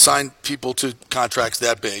 they don't sign people to contracts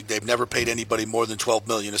that big. They've never paid anybody more than $12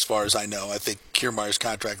 million, as far as I know. I think Kiermaier's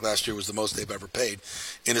contract last year was the most they've ever paid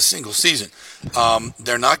in a single season.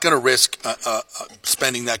 They're not going to risk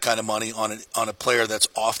spending that kind of money on a player that's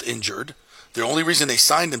oft injured. The only reason they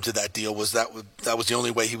signed him to that deal was that was the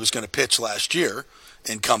only way he was going to pitch last year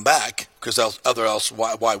and come back, because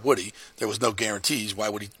why would he? There was no guarantees. Why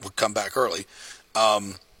would he come back early?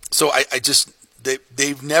 So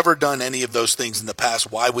they've never done any of those things in the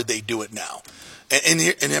past. Why would they do it now?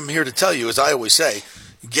 And I'm here to tell you, as I always say,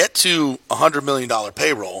 get to $100 million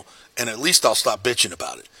payroll, and at least I'll stop bitching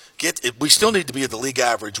about it. We still need to be at the league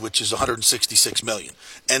average, which is $166 million.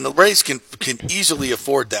 And the Rays can easily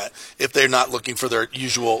afford that if they're not looking for their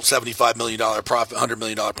usual $75 million profit, $100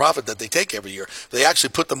 million profit that they take every year. If they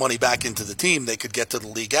actually put the money back into the team, they could get to the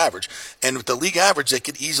league average. And with the league average, they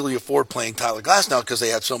could easily afford playing Tyler Glasnow because they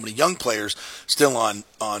have so many young players still on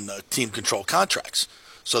team control contracts.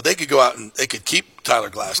 So they could go out and they could keep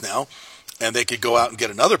Tyler Glasnow, and they could go out and get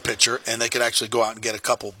another pitcher, and they could actually go out and get a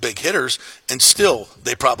couple big hitters, and still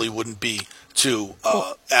they probably wouldn't be to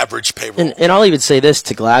average payroll. And I'll even say this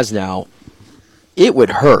to Glasnow. It would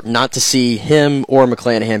hurt not to see him or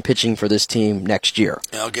McClanahan pitching for this team next year.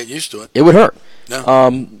 Yeah, I'll get used to it. It would hurt. No.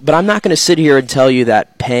 But I'm not going to sit here and tell you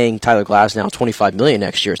that paying Tyler Glasnow $25 million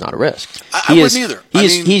next year is not a risk. I wouldn't either.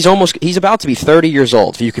 He's about to be 30 years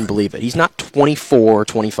old, if you can believe it. He's not 24 or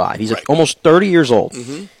 25. He's almost 30 years old.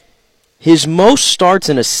 Mm-hmm. His most starts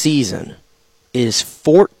in a season is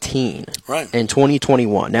 14 in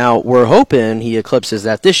 2021. Now, we're hoping he eclipses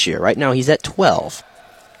that this year. Right now, he's at 12.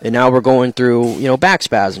 And now we're going through, back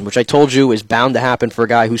spasm, which I told you is bound to happen for a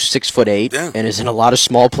guy who's 6'8" and is in a lot of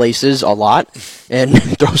small places a lot and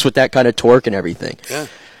throws with that kind of torque and everything. Yeah.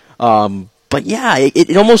 But yeah,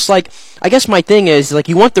 it almost like, I guess my thing is, like,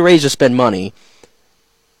 you want the Rays to spend money,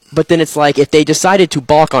 but then it's like, if they decided to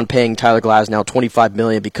balk on paying Tyler Glasnow $25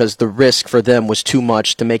 million because the risk for them was too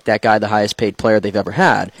much to make that guy the highest paid player they've ever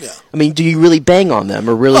had, I mean, do you really bang on them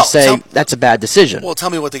or really that's a bad decision? Well, tell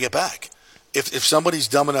me what they get back. If somebody's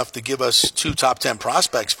dumb enough to give us 2 top 10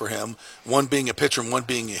 prospects for him, one being a pitcher and one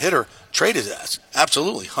being a hitter, trade his ass.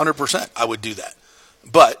 Absolutely, 100%. I would do that.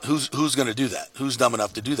 But who's going to do that? Who's dumb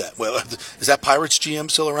enough to do that? Well, is that Pirates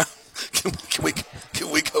GM still around? Can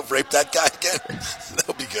we go rape that guy again? That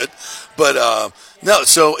would be good. But no.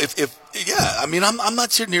 So I mean, I'm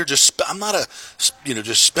not sitting here I'm not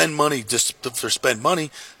just spend money just for spend money.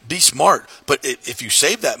 Be smart. But if you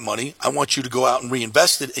save that money, I want you to go out and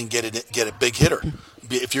reinvest it and get a big hitter.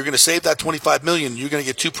 If you're going to save that $25 million, you're going to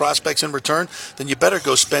get 2 prospects in return. Then you better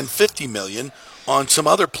go spend $50 million on some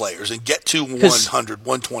other players and get to 100,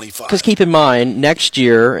 125. Because keep in mind, next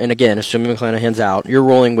year, and again, assuming McClanahan's out, you're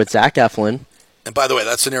rolling with Zach Eflin. And by the way,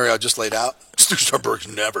 that scenario I just laid out, Stu Sternberg's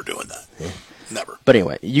never doing that. Yeah. Never. But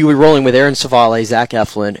anyway, you were rolling with Aaron Savale, Zach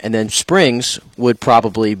Eflin, and then Springs would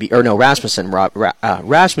probably be, or no,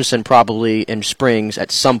 Rasmussen probably in Springs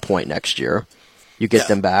at some point next year. You get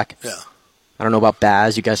them back. Yeah. I don't know about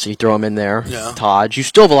Baz. You guys, you throw him in there. Yeah. Todd. You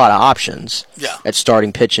still have a lot of options. Yeah. At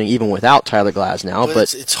starting pitching, even without Tyler Glasnow.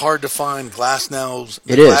 But it's hard to find Glasnow's.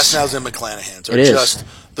 It is. Glasnow's and McClanahan's are just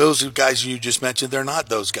those guys you just mentioned. They're not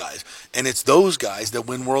those guys, and it's those guys that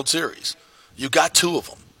win World Series. You got 2 of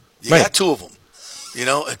them. You got 2 of them.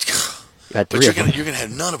 But you're gonna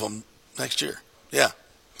have none of them next year. Yeah.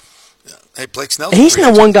 Hey, Blake Snell. And he's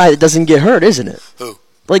not one guy that doesn't get hurt, isn't it? Who?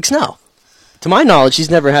 Blake Snell. To my knowledge,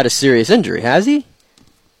 he's never had a serious injury, has he?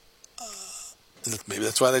 Maybe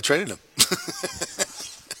that's why they traded him.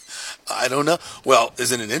 I don't know. Well,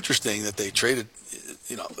 isn't it interesting that they traded,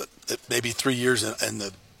 maybe 3 years in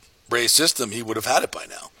the Rays system, he would have had it by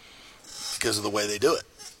now because of the way they do it.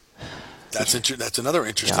 That's another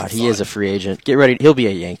interesting God, he thought. is a free agent. Get ready. He'll be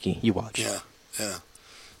a Yankee. You watch. Yeah.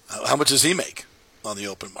 How much does he make on the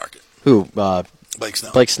open market? Who? Blake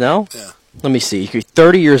Snell. Blake Snell? Yeah. Let me see. You're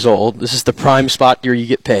 30 years old. This is the prime spot year you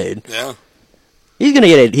get paid. Yeah. He's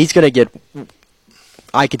gonna get.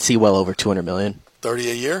 I could see well over $200 million. 30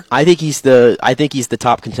 a year. I think he's the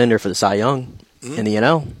top contender for the Cy Young in the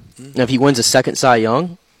NL. Now, if he wins a second Cy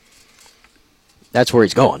Young, that's where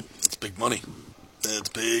he's going. It's big money. It's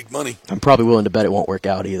big money. I'm probably willing to bet it won't work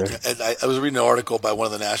out either. And I was reading an article by one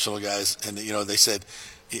of the national guys, and they said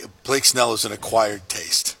Blake Snell is an acquired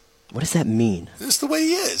taste. What does that mean? It's the way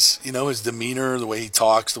he is. His demeanor, the way he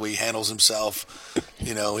talks, the way he handles himself.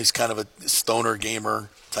 He's kind of a stoner gamer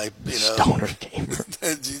type. Stoner gamer.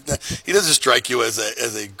 He doesn't strike you as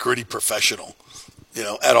a gritty professional,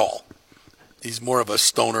 at all. He's more of a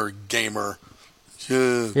stoner gamer.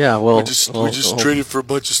 Yeah, well, we just traded for a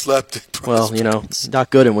bunch of slapdick prospects. Well,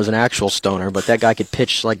 Doc Gooden was an actual stoner, but that guy could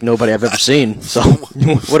pitch like nobody I've ever seen. So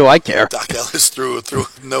what do I care? Doc Ellis threw a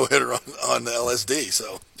no-hitter on the LSD,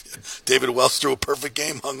 so David Wells threw a perfect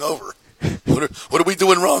game hungover. What are we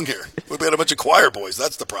doing wrong here? We got a bunch of choir boys.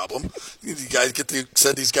 That's the problem. You guys get to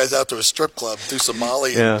send these guys out to a strip club, do some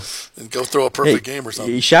Molly, and go throw a perfect game or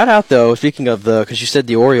something. Shout out, though, speaking of because you said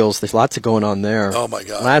the Orioles, there's lots of going on there. Oh, my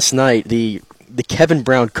God. Last night, the Kevin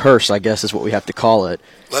Brown curse, I guess, is what we have to call it.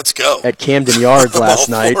 Let's go. At Camden Yards last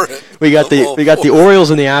night. We got the Orioles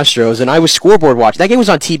and the Astros, and I was scoreboard watching. That game was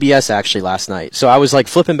on TBS actually last night. So I was like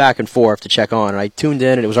flipping back and forth to check on, and I tuned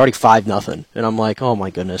in and it was already 5-0. And I'm like, "Oh my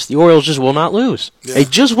goodness, the Orioles just will not lose. Yeah. They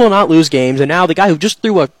just will not lose games." And now the guy who just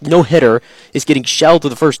threw a no-hitter is getting shelled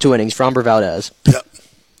through the first 2 innings, Framber Valdez. Yep.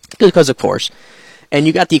 Because of course. And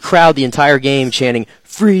you got the crowd the entire game chanting,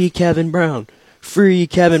 "Free Kevin Brown. Free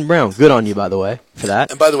Kevin Brown." Good on you, by the way, for that.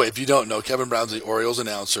 And by the way, if you don't know, Kevin Brown's the Orioles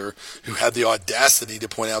announcer who had the audacity to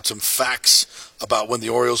point out some facts about when the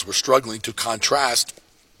Orioles were struggling to contrast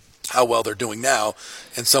how well they're doing now,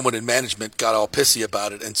 and someone in management got all pissy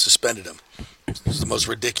about it and suspended him. It's the most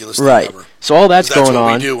ridiculous thing ever. So all that's going on. That's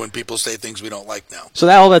what we do when people say things we don't like now. So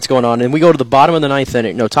all that's going on, and we go to the bottom of the ninth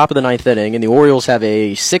inning, top of the ninth inning, and the Orioles have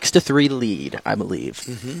a 6-3 lead, I believe.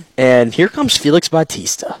 Mm-hmm. And here comes Felix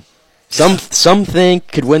Bautista. Some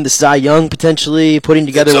think could win the Cy Young potentially, putting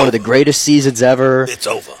together one of the greatest seasons ever. It's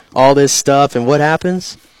over. All this stuff, and what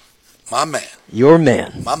happens? My man. Your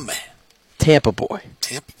man. My man. Tampa boy.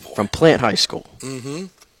 From Plant High School. Mm-hmm.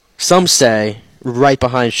 Some say right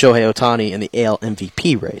behind Shohei Ohtani in the AL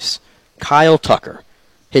MVP race. Kyle Tucker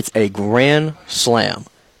hits a grand slam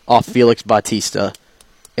off Felix Bautista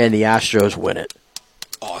and the Astros win it.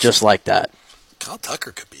 Awesome. Just like that. Kyle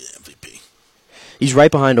Tucker could be the MVP. He's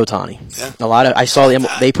right behind Ohtani. Yeah. I saw them.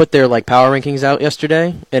 They put their power rankings out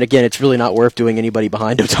yesterday, and again, it's really not worth doing anybody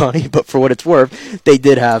behind Ohtani. But for what it's worth, they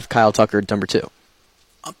did have Kyle Tucker at number 2.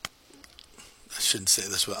 I shouldn't say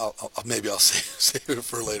this, but maybe I'll say it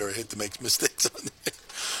for later. I hate to make mistakes on it,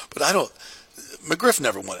 but I don't. McGriff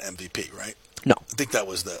never won an MVP, right? No. I think that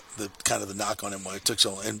was the kind of the knock on him when it took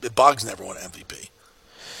so long. And Boggs never won an MVP.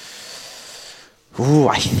 Ooh,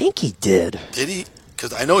 I think he did. Did he?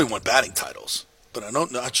 Because I know he won batting titles, but I'm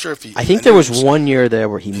not sure if he. I think there was one year there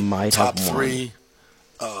where he might have won. Top 3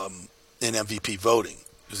 in MVP voting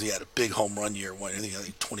because he had a big home run year. I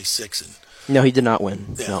think 26 and. No, he did not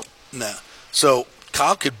win. Yeah, no. So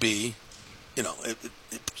Kyle could be,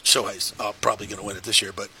 Shohei's probably going to win it this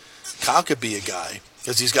year, but Kyle could be a guy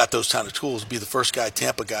because he's got those kind of tools. Be the first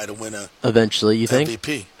Tampa guy to win a eventually. You think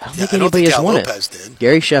MVP? I don't think anybody has won Lopez it. Did.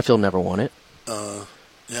 Gary Sheffield never won it.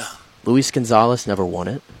 Yeah. Luis Gonzalez never won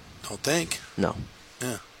it. Don't think. No.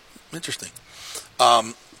 Yeah. Interesting. All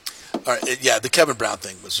right. Yeah, the Kevin Brown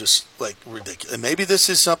thing was just ridiculous. And maybe this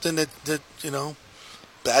is something that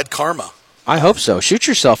bad karma. I hope so. Shoot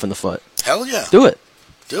yourself in the foot. Hell yeah. Do it.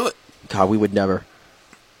 Do it. God, we would never.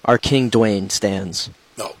 Our King Dwayne stands.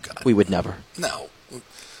 Oh, God. We would never. No.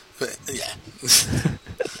 Yeah.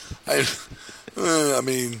 I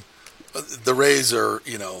mean, the Rays are,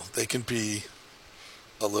 they can be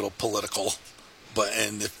a little political,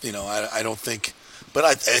 and if, I don't think, but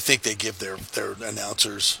I think they give their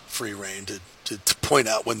announcers free rein to point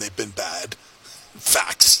out when they've been bad.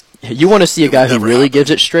 Facts. You want to see a guy who really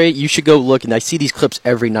gives it straight? You should go look, and I see these clips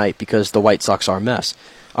every night because the White Sox are a mess.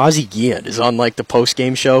 Ozzie Guillen is on the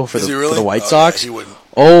post-game show for the White Sox. Yeah, he wouldn't.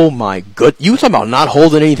 Oh my good! You talking about not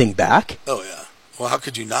holding anything back? Oh yeah. Well, how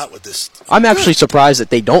could you not with this? I'm actually surprised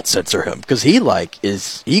that they don't censor him because he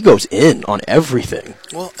goes in on everything.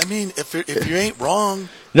 Well, I mean, if you ain't wrong.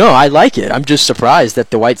 No, I like it. I'm just surprised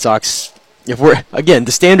that the White Sox. The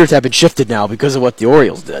standards have been shifted now because of what the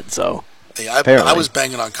Orioles did. So. Hey, I was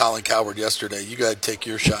banging on Colin Cowherd yesterday. You got to take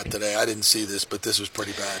your shot today. I didn't see this, but this was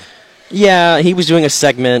pretty bad. Yeah, he was doing a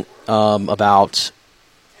segment about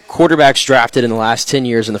quarterbacks drafted in the last 10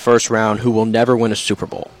 years in the first round who will never win a Super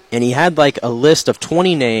Bowl. And he had a list of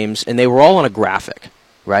 20 names, and they were all on a graphic,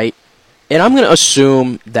 right? And I'm going to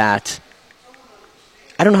assume that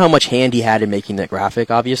I don't know how much hand he had in making that graphic,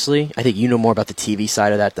 obviously. I think you know more about the TV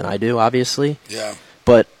side of that than I do, obviously. Yeah.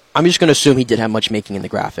 But I'm just going to assume he did have much making in the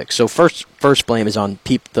graphics. So first blame is on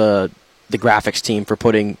the graphics team for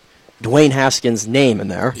putting Dwayne Haskins' name in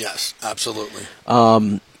there. Yes, absolutely.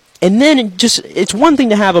 And then it's one thing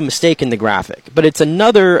to have a mistake in the graphic, but it's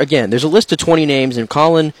another, again, there's a list of 20 names, and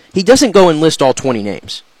Colin, he doesn't go and list all 20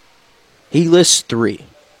 names. He lists 3.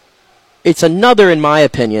 It's another, in my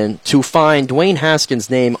opinion, to find Dwayne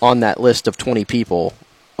Haskins' name on that list of 20 people,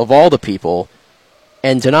 of all the people,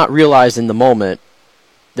 and to not realize in the moment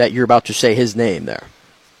that you're about to say his name there.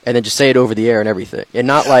 And then just say it over the air and everything. And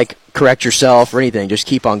not correct yourself or anything, just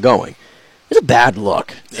keep on going. It's a bad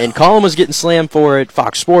look. Yeah. And Colin was getting slammed for it.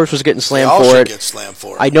 Fox Sports was getting slammed for it. Get slammed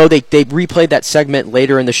for it. I know they replayed that segment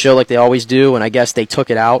later in the show like they always do, and I guess they took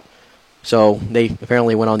it out. So they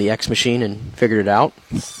apparently went on the X machine and figured it out.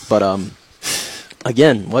 But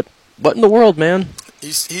again, what in the world, man?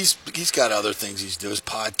 He's got other things he's doing, his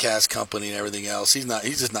podcast company and everything else. He's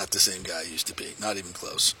just not the same guy he used to be. Not even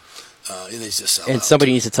close. And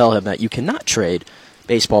somebody needs to tell him that you cannot trade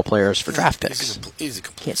baseball players for draft picks. He's a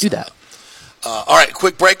complete Can't do that. All right,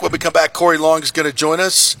 quick break. When we come back, Corey Long is going to join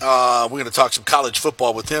us. We're going to talk some college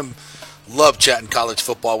football with him. Love chatting college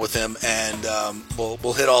football with him, and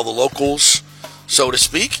we'll hit all the locals, so to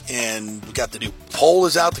speak. And we got the new poll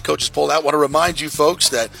is out, the coaches poll out. Want to remind you folks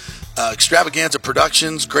that Extravaganza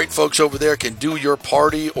Productions, great folks over there, can do your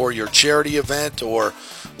party or your charity event or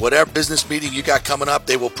whatever business meeting you got coming up.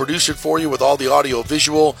 They will produce it for you with all the audio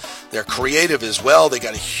visual. They're creative as well. They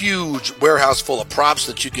got a huge warehouse full of props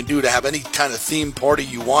that you can do to have any kind of theme party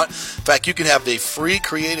you want. In fact, you can have a free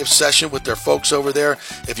creative session with their folks over there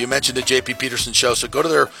if you mention the JP Peterson Show. So go to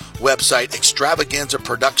their website,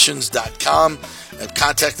 extravaganzaproductions.com, and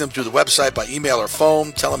contact them through the website by email or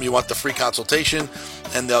phone. Tell them you want the free consultation,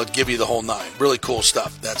 and they'll give you the whole 9. Really cool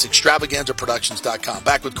stuff. That's extravaganzaproductions.com.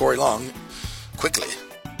 Back with Corey Long quickly.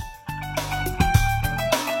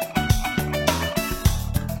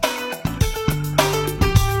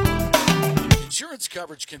 Insurance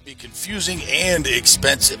coverage can be confusing and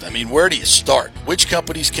expensive. I mean, where do you start? Which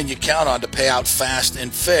companies can you count on to pay out fast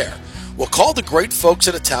and fair? Well, call the great folks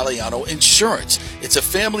at Italiano Insurance. It's a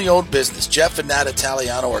family-owned business. Jeff and Nat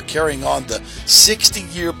Italiano are carrying on the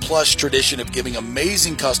 60-year-plus tradition of giving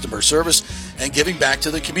amazing customer service and giving back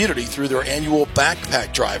to the community through their annual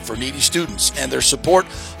backpack drive for needy students and their support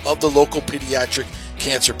of the local pediatric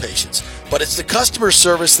cancer patients. But it's the customer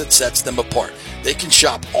service that sets them apart. They can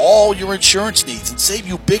shop all your insurance needs and save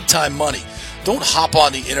you big-time money. Don't hop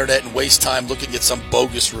on the internet and waste time looking at some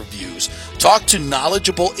bogus reviews. Talk to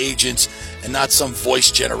knowledgeable agents and not some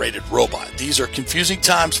voice-generated robot. These are confusing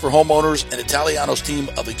times for homeowners, and Italiano's team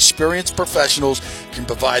of experienced professionals can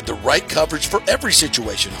provide the right coverage for every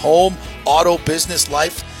situation. Home, auto, business,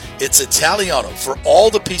 life. It's Italiano for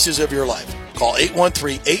all the pieces of your life. Call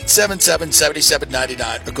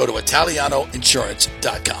 813-877-7799 or go to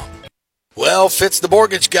ItalianoInsurance.com. Well, Fitz the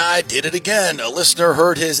mortgage guy did it again. A listener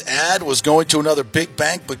heard his ad, was going to another big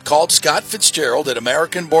bank, but called Scott Fitzgerald at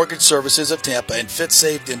American Mortgage Services of Tampa, and Fitz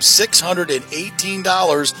saved him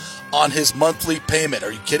 $618 on his monthly payment.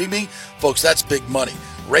 Are you kidding me? Folks, that's big money.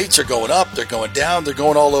 Rates are going up, they're going down, they're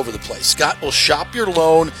going all over the place. Scott will shop your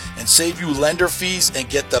loan and save you lender fees and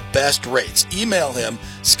get the best rates. Email him,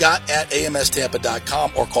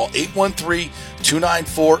 scott@amstampa.com, or call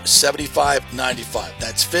 813-294-7595.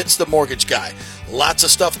 That's Fitz, the mortgage guy. Lots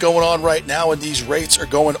of stuff going on right now, and these rates are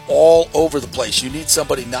going all over the place. You need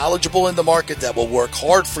somebody knowledgeable in the market that will work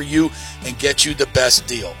hard for you and get you the best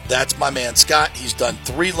deal. That's my man, Scott. He's done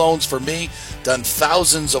 3 loans for me, done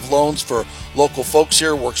thousands of loans for local folks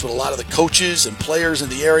here, works with a lot of the coaches and players in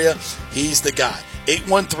the area. He's the guy.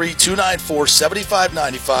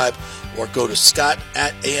 813-294-7595, or go to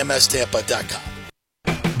scott@amstampa.com.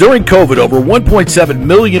 During COVID, over 1.7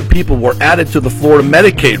 million people were added to the Florida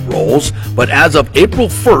Medicaid rolls, but as of April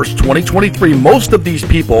 1st, 2023, most of these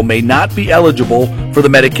people may not be eligible for the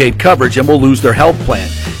Medicaid coverage and will lose their health plan.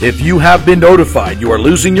 If you have been notified you are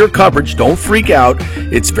losing your coverage, don't freak out.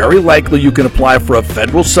 It's very likely you can apply for a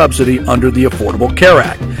federal subsidy under the Affordable Care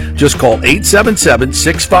Act. Just call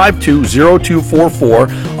 877-652-0244.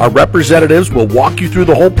 Our representatives will walk you through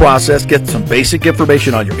the whole process, get some basic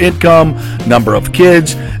information on your income, number of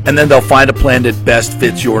kids, and then they'll find a plan that best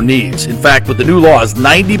fits your needs. In fact, with the new laws,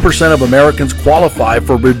 90% of Americans qualify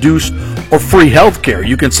for reduced or free health care.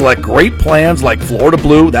 You can select great plans like Florida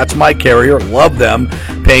Blue, that's my carrier, love them,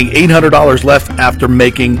 paying $800 less after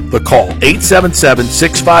making the call.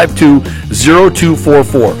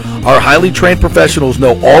 877-652-0244. Our highly trained professionals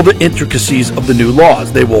know all the intricacies of the new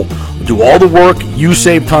laws. They will do all the work, you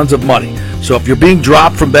save tons of money. So if you're being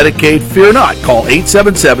dropped from Medicaid, fear not. Call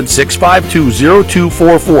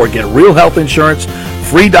 877-652-0244. Get real health insurance,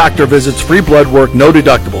 free doctor visits, free blood work, no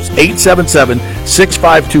deductibles.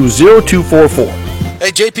 877-652-0244.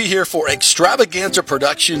 Hey, JP here for Extravaganza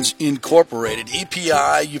Productions Incorporated,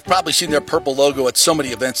 EPI. You've probably seen their purple logo at so many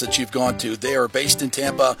events that you've gone to. They are based in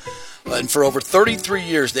Tampa, and for over 33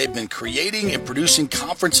 years, they've been creating and producing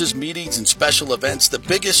conferences, meetings, and special events, the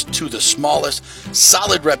biggest to the smallest.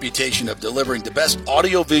 Solid reputation of delivering the best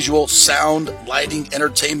audio-visual, sound, lighting,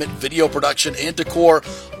 entertainment, video production, and decor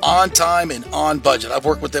on time and on budget. I've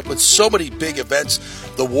worked with them with so many big events.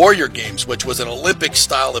 The Warrior Games, which was an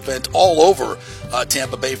Olympic-style event all over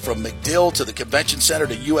Tampa Bay, from McDill to the Convention Center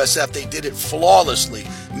to USF. They did it flawlessly,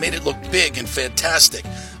 made it look big and fantastic.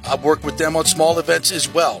 I've worked with them on small events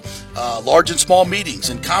as well, large and small meetings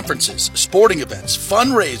and conferences, sporting events,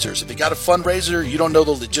 fundraisers. If you got a fundraiser, you don't know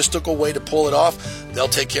the logistical way to pull it off, they'll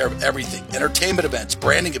take care of everything. Entertainment events,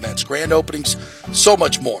 branding events, grand openings, so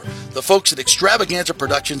much more. The folks at Extravaganza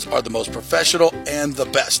Productions are the most professional and the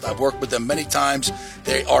best. I've worked with them many times.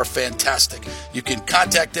 They are fantastic. You can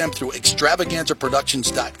contact them through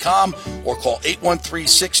extravaganzaproductions.com or call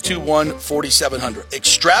 813-621-4700.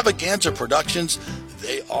 Extravaganza Productions,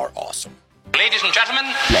 they are awesome. Ladies and gentlemen,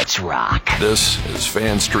 Let's rock. This is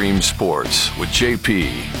FanStream Sports with JP.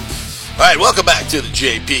 All right, welcome back to the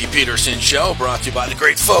JP Peterson Show, brought to you by the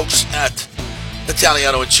great folks at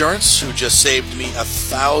Italiano Insurance, who just saved me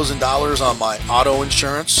 $1,000 on my auto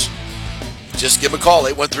insurance. Just give them a call,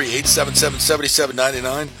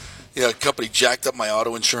 813-877-7799. You know, a company jacked up my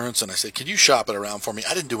auto insurance, and I said, can you shop it around for me?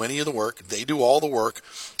 I didn't do any of the work. They do all the work,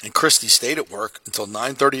 and Christy stayed at work until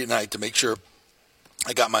 9:30 at night to make sure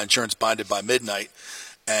I got my insurance binded by midnight.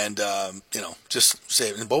 And, just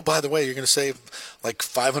save. And, oh, by the way, you're going to save like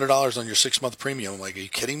 $500 on your 6-month premium. I'm like, are you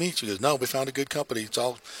kidding me? She goes, no, we found a good company. It's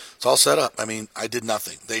all set up. I mean, I did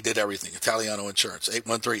nothing. They did everything. Italiano Insurance,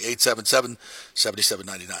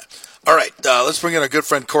 813-877-7799. All right, let's bring in our good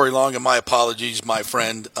friend Corey Long, and my apologies, my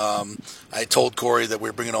friend. I told Corey that we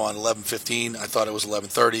were bringing on 11:15. I thought it was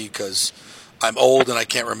 11:30 because I'm old and I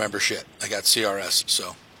can't remember shit. I got CRS,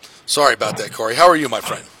 so sorry about that, Corey. How are you, my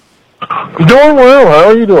friend? Doing well. How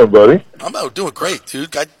are you doing, buddy? I'm doing great,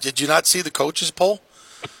 dude. Did you not see the coaches poll?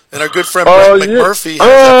 And our good friend Brett McMurphy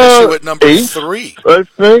has FSU at number 3. I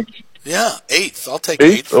think. Yeah, 8th. I'll take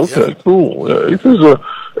 8th. Okay, yeah. Cool. Yeah,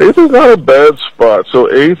 8th is not a bad spot. So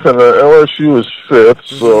 8th and LSU is 5th.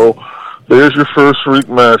 Mm-hmm. So there's your first week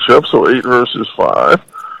matchup. So 8 versus 5.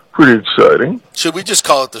 Pretty exciting. Should we just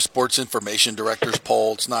call it the Sports Information Directors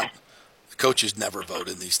poll? It's not. The coaches never vote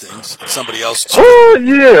in these things. It's somebody else. Oh,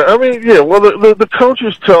 yeah. I mean, yeah. Well, the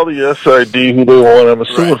coaches tell the SID who they want. I'm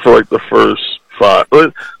assuming for like the first 5.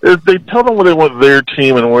 But they tell them where they want their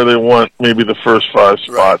team and where they want maybe the first 5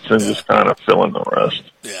 spots, and just kind of fill in the rest.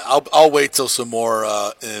 Yeah, I'll wait till some more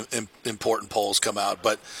important polls come out.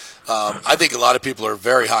 But I think a lot of people are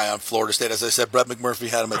very high on Florida State. As I said, Brett McMurphy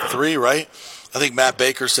had them at 3, right? I think Matt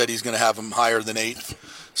Baker said he's going to have them higher than 8th.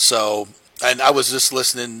 And I was just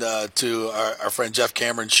listening to our friend Jeff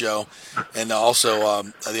Cameron's show, and also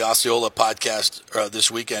the Osceola podcast this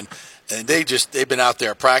weekend, and they've been out there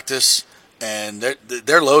at practice. And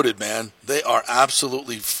they're loaded, man. They are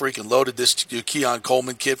absolutely freaking loaded. This Keon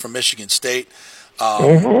Coleman kid from Michigan State,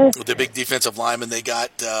 with the big defensive lineman they got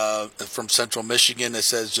from Central Michigan, that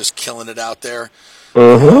says just killing it out there.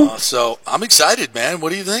 So I'm excited, man. What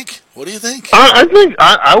do you think? I think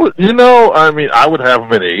I would. I would have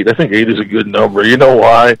them at 8. I think 8 is a good number. You know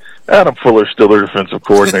why? Adam Fuller's still their defensive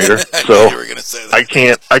coordinator, so you were gonna say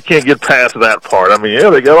that. I can't get past that part. I mean, yeah,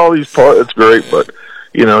 they got all these parts. It's great, but.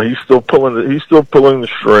 He's still pulling the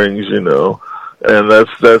strings, and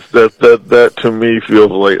that to me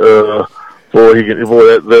feels like,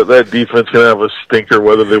 that defense can have a stinker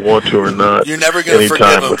whether they want to or not. You're never going to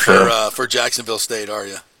forgive them for Jacksonville State, are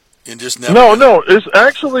you? You just never. No. It's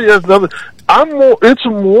actually It's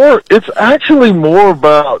actually more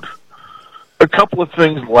about a couple of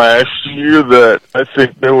things last year that I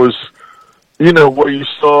think there was, where you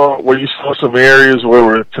saw some areas where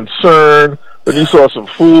we're concerned. Then you saw some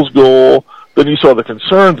fool's goal. Then you saw the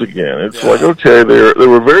concerns again. It's like, okay, they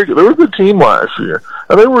were very good. They were a good team last year,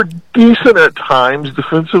 and they were decent at times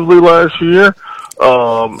defensively last year.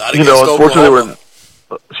 Unfortunately, they were.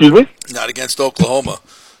 Excuse me. Not against Oklahoma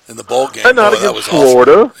in the bowl game. And not against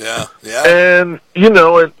Florida. Awesome. Yeah. And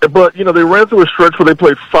they ran through a stretch where they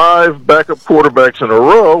played 5 backup quarterbacks in a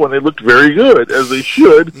row, and they looked very good, as they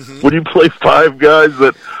should. Mm-hmm. When you play 5 guys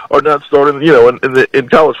that are not starting, in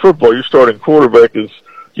college football, your starting quarterback is,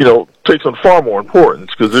 takes on far more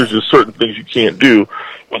importance because there's just certain things you can't do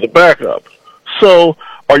with a backup. So,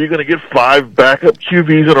 are you going to get 5 backup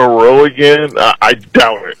QBs in a row again? I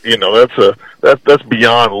doubt it. That's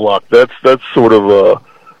beyond luck. That's sort of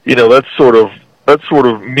that's sort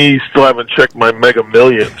of me still haven't checked my Mega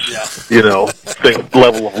Millions,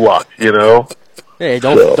 level of luck, Hey,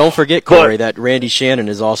 don't forget, Corey, that Randy Shannon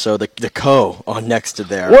is also the co on next to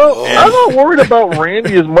there. Well, I'm not worried about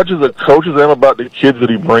Randy as much as a coach as I am about the kids that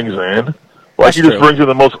he brings in. He just brings in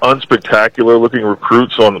the most unspectacular looking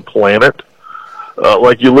recruits on the planet.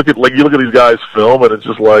 You look at these guys' film, and it's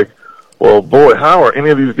just like, well, boy, how are any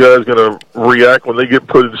of these guys going to react when they get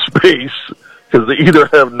put in space? Because they either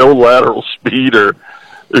have no lateral speed or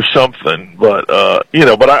something. But I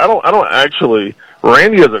don't actually.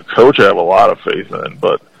 Randy as a coach, I have a lot of faith in,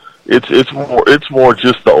 but it's more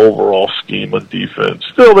just the overall scheme of defense.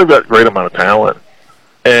 Still, they've got a great amount of talent,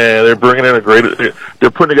 and they're bringing in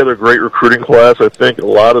they're putting together a great recruiting class. I think a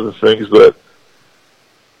lot of the things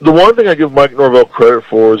the one thing I give Mike Norvell credit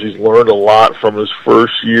for is he's learned a lot from his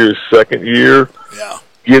first year, his second year. Yeah.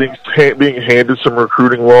 Being handed some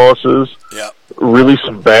recruiting losses. Yeah. Really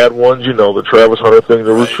some bad ones, the Travis Hunter thing,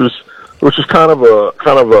 which was kind of a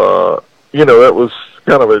that was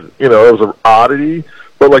kind of it was an oddity.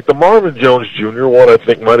 But like the Marvin Jones Jr. one, I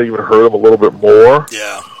think might have even hurt him a little bit more.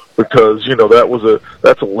 Yeah. Because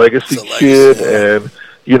that's a legacy kid, yeah. And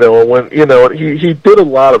when he did a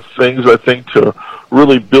lot of things, I think, to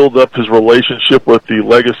really build up his relationship with the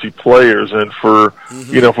legacy players, and for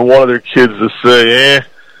for one of their kids to say,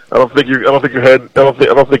 I don't think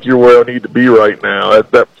you're where I need to be right now. I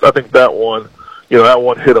think that one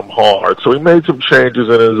hit him hard. So he made some changes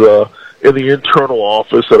in the internal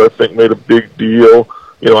office that I think made a big deal.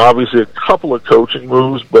 Obviously a couple of coaching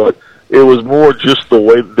moves, but it was more just the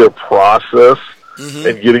way their process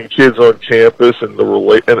and getting kids on campus and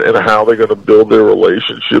and how they're going to build their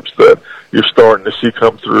relationships that you're starting to see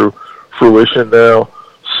come through fruition now.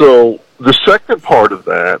 So the second part of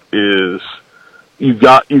that is you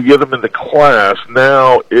get them in the class.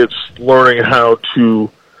 Now it's learning how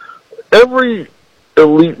to. Every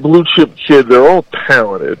elite blue chip kid, they're all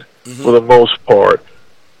talented for the most part.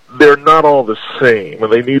 They're not all the same,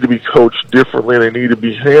 and they need to be coached differently, and they need to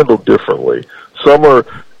be handled differently. Some are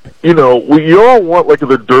you all want like the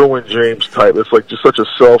Derwin James type. It's like just such a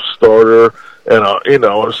self-starter and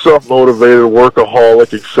a self-motivated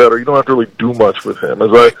workaholic, etc. You don't have to really do much with him.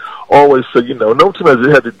 As I always say, no team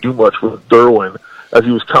has had to do much with Derwin as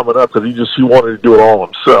he was coming up because he wanted to do it all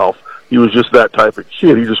himself. He was just that type of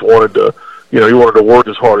kid. He just wanted to, he wanted to work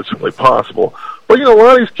as hard as humanly possible. But a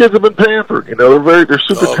lot of these kids have been pampered. They're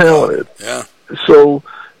super talented. Yeah. So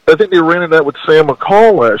I think they ran into that with Sam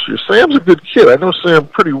McCall last year. Sam's a good kid. I know Sam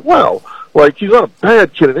pretty well. Like, he's not a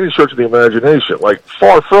bad kid in any stretch of the imagination. Like,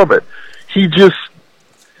 far from it. He just,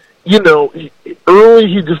 early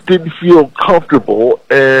he just didn't feel comfortable,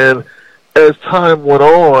 and as time went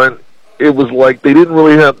on, it was like they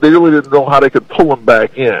really didn't know how they could pull him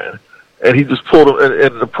back in. And he just pulled him, and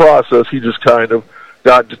in the process, he just kind of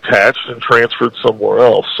got detached and transferred somewhere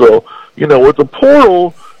else. So, with the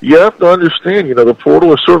portal, you have to understand, the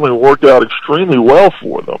portal has certainly worked out extremely well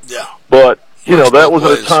for them. Yeah. But, that was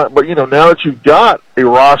at a time, but, now that you've got a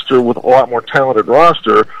roster with a lot more talented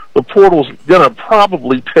roster, the portal's going to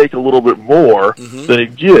probably take a little bit more than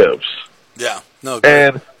it gives. Yeah. No,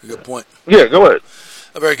 good point. Yeah, go ahead.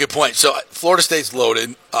 A very good point. So, Florida State's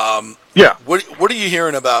loaded. Yeah. What are you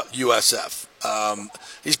hearing about USF?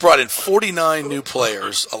 He's brought in 49 new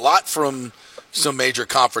players, a lot from some major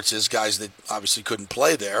conferences, guys that obviously couldn't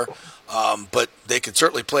play there, but they could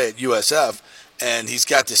certainly play at USF. And he's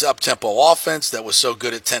got this up-tempo offense that was so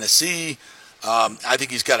good at Tennessee. I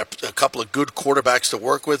think he's got a couple of good quarterbacks to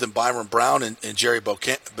work with, in Byron Brown and Jerry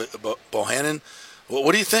Bohannon.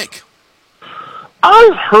 What do you think?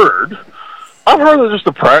 I've heard that just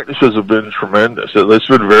the practices have been tremendous. It's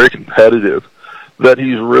been very competitive. That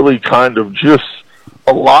he's really kind of just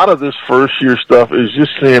a lot of this first-year stuff is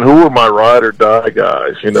just saying, who are my ride or die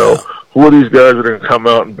guys? Who are these guys that are going to come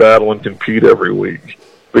out and battle and compete every week?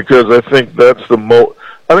 Because I think that's the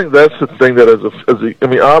thing that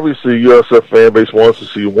obviously USF fan base wants to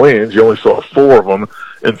see wins. You only saw 4 of them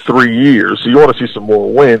in 3 years, so you want to see some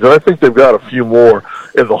more wins. And I think they've got a few more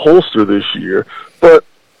in the holster this year. But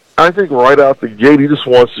I think right out the gate, he just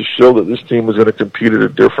wants to show that this team is going to compete at a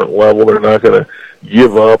different level. They're not going to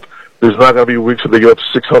give up. There's not going to be weeks where they get up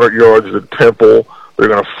 600 yards at Temple. They're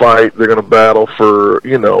going to fight. They're going to battle for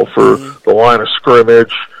the line of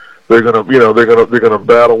scrimmage. They're going to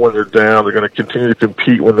battle when they're down. They're going to continue to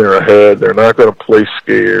compete when they're ahead. They're not going to play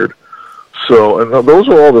scared. So, and those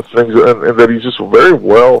are all the things, and that he's just a very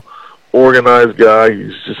well organized guy.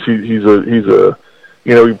 He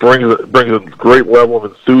brings a great level of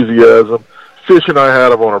enthusiasm. Fish and I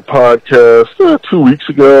had him on our podcast 2 weeks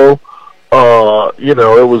ago. It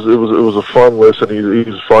was a fun listen.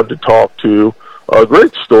 He's fun to talk to.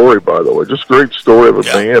 Great story, by the way. Just great story of a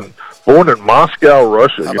man born in Moscow,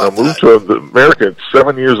 Russia. Moved to America at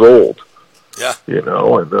 7 years old. Yeah.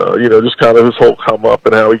 Just kind of his whole come up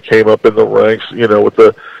and how he came up in the ranks. With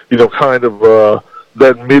the kind of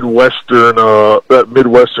that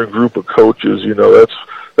Midwestern group of coaches.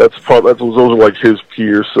 Those are like his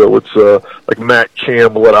peers. So it's like Matt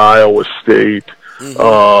Campbell at Iowa State.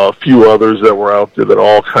 A few others that were out there that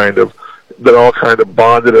all kind of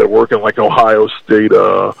bonded at working like Ohio State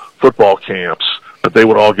football camps that they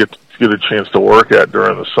would all get a chance to work at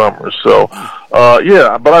during the summer. So,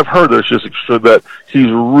 but I've heard that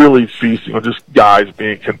he's really feasting on just guys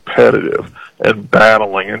being competitive and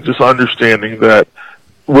battling and just understanding that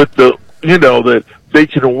with that they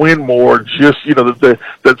can win more,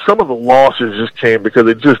 that some of the losses just came because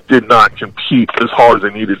they just did not compete as hard as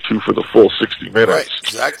they needed to for the full 60 minutes. Right,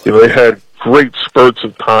 exactly. They had great spurts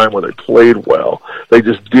of time where they played well. They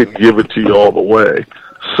just didn't give it to you all the way.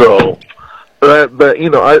 So, I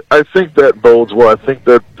think that bodes well. I think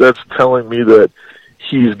that's telling me that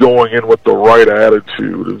he's going in with the right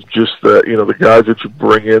attitude of just that, the guys that you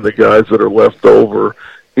bring in, the guys that are left over,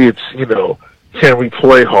 it's, can we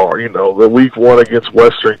play hard? The week 1 against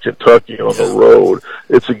Western Kentucky on the road,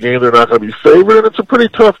 it's a game they're not going to be favored, and it's a pretty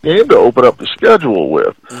tough game to open up the schedule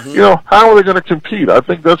with. How are they going to compete? I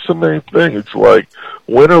think that's the main thing. It's like,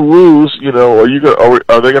 win or lose, are we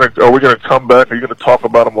going to come back? Are you going to talk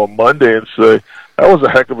about them on Monday and say, that was a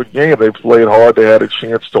heck of a game. They played hard. They had a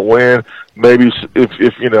chance to win. Maybe if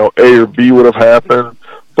A or B would have happened,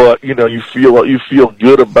 but you feel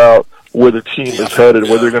good about where the team is headed,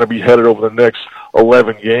 where they're going to be headed over the next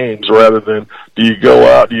 11 games, rather than do you go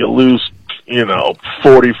out, do you lose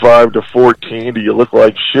 45-14? Do you look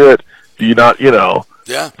like shit? Do you not? Do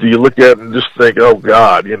you look at it and just think, oh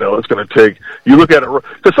God, it's going to take? You look at it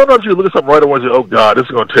because sometimes you look at something right away and say, oh God, this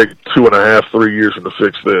is going to take 2.5, 3 years to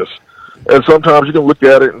fix this. And sometimes you can look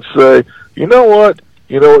at it and say, you know what?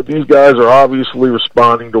 These guys are obviously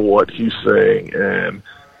responding to what he's saying, and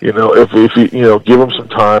if you give him some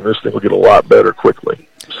time, this thing will get a lot better quickly.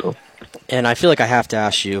 So. And I feel like I have to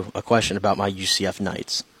ask you a question about my UCF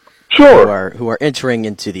Knights. Sure. Who are entering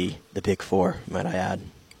into the Big Four, might I add.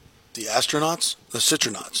 The astronauts? The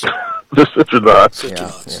citronauts. The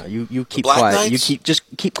citronauts. Yeah. You keep quiet. Knights?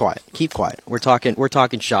 Keep quiet. Keep quiet. We're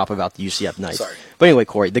talking shop about the UCF Knights. Sorry. But anyway,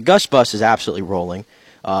 Corey, the Gus bus is absolutely rolling.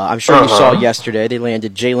 I'm sure you saw yesterday they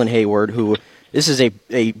landed Jalen Hayward, who this is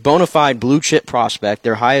a bona fide blue chip prospect,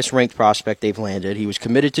 their highest ranked prospect they've landed. He was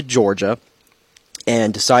committed to Georgia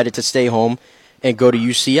and decided to stay home and go to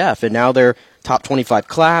UCF, and now they're top 25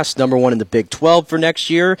 class, number 1 in the Big 12 for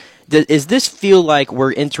next year. Does this feel like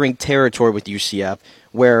we're entering territory with UCF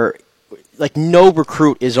where like no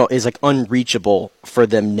recruit is like unreachable for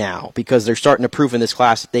them now because they're starting to prove in this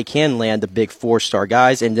class that they can land the big 4-star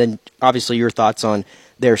guys? And then obviously your thoughts on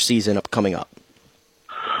their season coming up.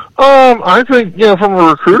 I think, from a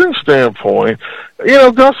recruiting standpoint,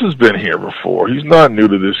 Gus has been here before. He's not new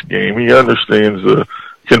to this game. He understands the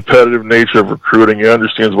competitive nature of recruiting. He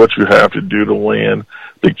understands what you have to do to land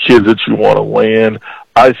the kids that you want to land.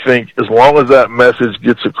 I think as long as that message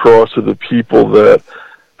gets across to the people that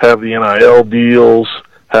have the NIL deals,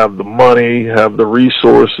 have the money, have the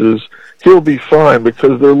resources, he'll be fine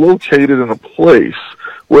because they're located in a place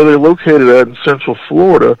where they're located at in Central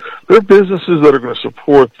Florida. There are businesses that are going to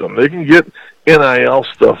support them. They can get NIL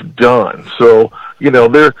stuff done. So,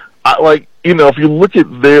 if you look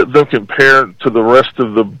at them compared to the rest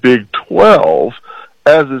of the Big 12,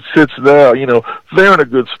 as it sits now, they're in a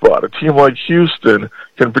good spot. A team like Houston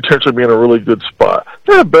can potentially be in a really good spot.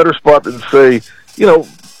 They're in a better spot than, say,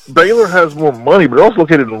 Baylor has more money, but they're also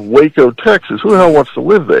located in Waco, Texas. Who the hell wants to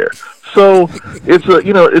live there? So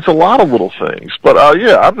it's a lot of little things. But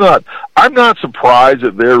I'm not surprised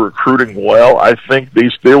that they're recruiting well. I think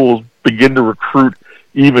they will begin to recruit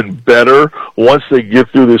even better once they get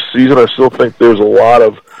through this season. I still think there's a lot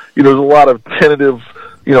of tentative,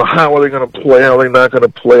 how are they going to play? How are they not going to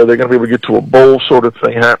play? Are they going to be able to get to a bowl sort of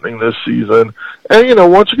thing happening this season?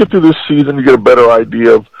 And, once you get through this season, you get a better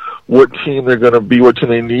idea of what team they're going to be, what team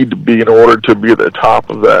they need to be in order to be at the top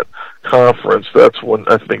of that conference. That's when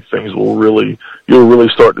I think you'll really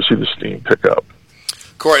start to see the steam pick up.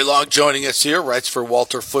 Corey Long joining us here, writes for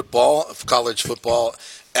Walter Football, college football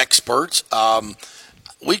expert.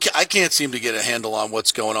 I can't seem to get a handle on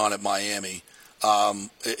what's going on at Miami.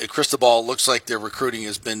 Cristobal looks like their recruiting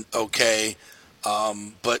has been okay,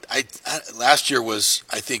 but last year was,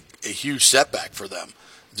 I think, a huge setback for them.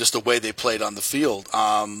 Just the way they played on the field,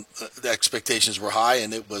 the expectations were high,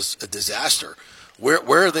 and it was a disaster.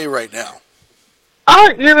 Where are they right now?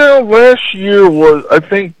 Last year was, I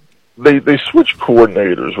think they switched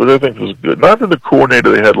coordinators, which I think was good. Not that the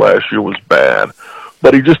coordinator they had last year was bad,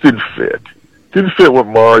 but he just didn't fit. Didn't fit what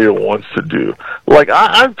Mario wants to do. Like,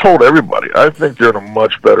 I've told everybody, I think they're in a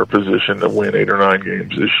much better position to win 8 or 9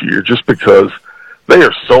 games this year just because they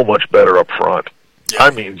are so much better up front. I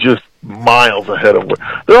mean, just miles ahead of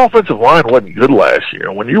their offensive line wasn't good last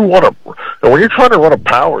year. When you're trying to run a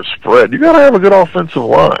power spread, you got to have a good offensive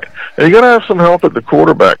line, and you got to have some help at the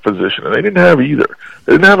quarterback position. And they didn't have either.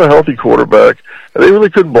 They didn't have a healthy quarterback, and they really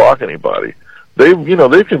couldn't block anybody. They've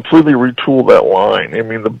completely retooled that line. I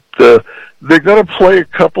mean, they're going to play a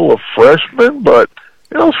couple of freshmen, but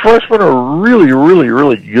those freshmen are really, really,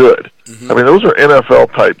 really good. Mm-hmm. I mean, those are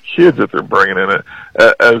NFL type kids that they're bringing in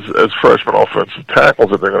as freshman offensive tackles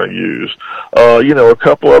that they're going to use. A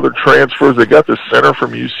couple other transfers. They got the center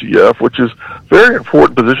from UCF, which is a very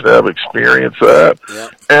important position to have experience at. Yeah.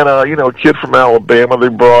 And a kid from Alabama they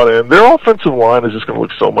brought in. Their offensive line is just going to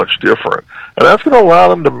look so much different, and that's going to allow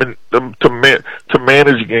them to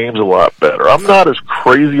manage games a lot better. I'm not as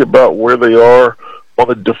crazy about where they are on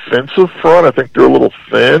the defensive front. I think they're a little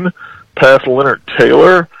thin past Leonard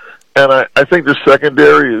Taylor. And I think their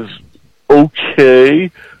secondary is okay.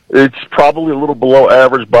 It's probably a little below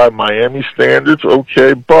average by Miami standards,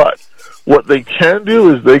 okay. But what they can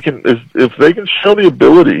do is if they can show the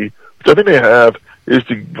ability, which I think they have, is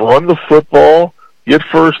to run the football, get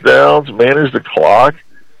first downs, manage the clock.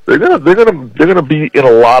 They're gonna be in a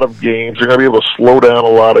lot of games. They're gonna be able to slow down a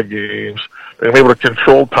lot of games. They're gonna be able to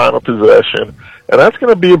control time of possession. And that's going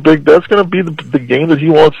to be the game that he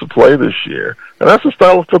wants to play this year. And that's the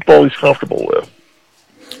style of football he's comfortable with.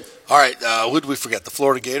 All right. Who did we forget? The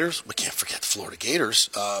Florida Gators? We can't forget the Florida Gators.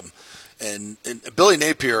 And Billy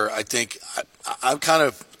Napier, I think, I kind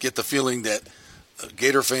of get the feeling that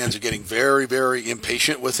Gator fans are getting very, very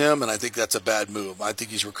impatient with him, and I think that's a bad move. I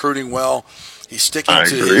think he's recruiting well. He's sticking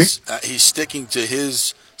to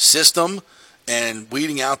his system, and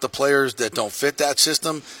weeding out the players that don't fit that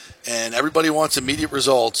system. And everybody wants immediate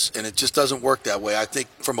results, and it just doesn't work that way. I think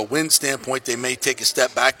from a win standpoint, they may take a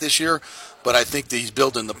step back this year, but I think that he's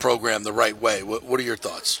building the program the right way. What are your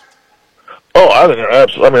thoughts? Oh, I think they're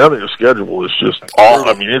absolutely. I mean, I think the schedule is just all.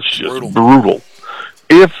 I mean, it's just brutal.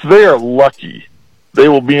 If they are lucky, they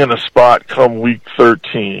will be in a spot come week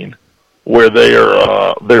 13 where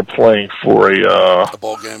they're playing for a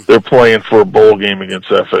bowl game. They're playing for a bowl game against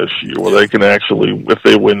FSU, where they can actually, if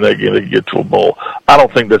they win that game, they can get to a bowl. I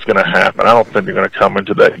don't think that's going to happen. I don't think they're going to come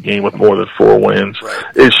into that game with more than 4 wins. Right.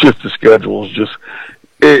 It's just the schedule is just.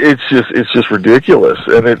 It's just ridiculous,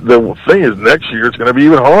 and the thing is, next year it's going to be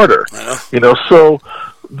even harder. You know, so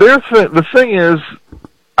the thing is,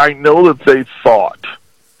 I know that they thought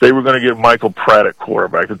they were going to get Michael Pratt at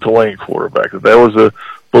quarterback, the Tulane quarterback. That was a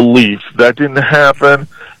belief. That didn't happen.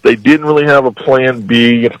 They didn't really have a plan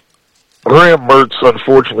B. Graham Mertz,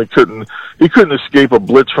 unfortunately, couldn't escape a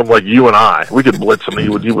blitz from like you and I. We could blitz him; he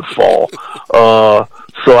would fall.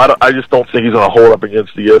 So I just don't think he's going to hold up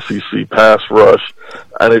against the SEC pass rush.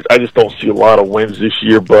 And I just don't see a lot of wins this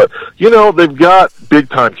year. But, you know, they've got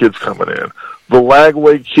big-time kids coming in. The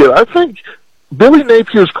Lagway kid, I think Billy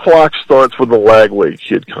Napier's clock starts when the Lagway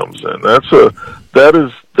kid comes in.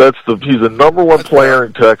 He's the number one player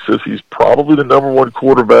in Texas. He's probably the number one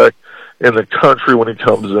quarterback in the country when he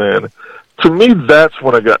comes in. To me, that's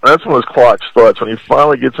when his clock starts, when he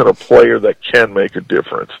finally gets in a player that can make a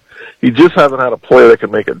difference. He just hasn't had a player that can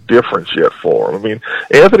make a difference yet for him. I mean,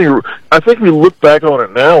 I think we look back on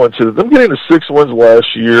it now and say that them getting to 6 wins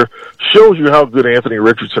last year shows you how good Anthony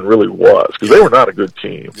Richardson really was, because they were not a good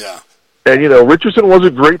team. Yeah. And, you know, Richardson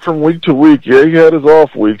wasn't great from week to week. Yeah, he had his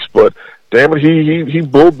off weeks, but damn it, he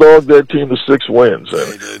bulldogged that team to 6 wins.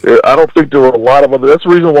 And I don't think there were a lot of other. That's the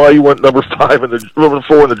reason why he went number 4 in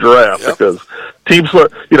the draft, because teams,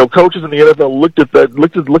 you know, coaches in the NFL looked at that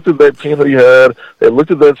team that he had. They looked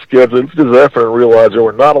at that schedule, they looked at his effort, and realized there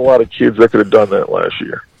were not a lot of kids that could have done that last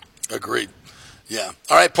year. Agreed. Yeah.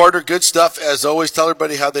 All right, partner. Good stuff. As always, tell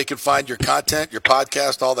everybody how they can find your content, your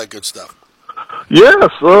podcast, all that good stuff.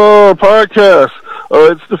 Yes, podcast.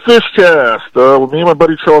 It's the Fishcast with me and my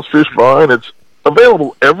buddy Charles Fishbein. It's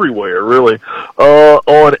available everywhere, really.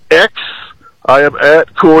 On X, I am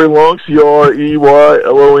at Corey Long,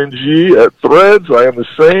 CREYLONG. At Threads, I am the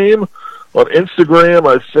same. On Instagram,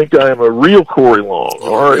 I think I am a real Corey Long,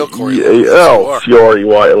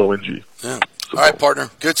 REALCREYLONG. Yeah. All right, partner.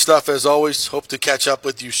 Good stuff as always. Hope to catch up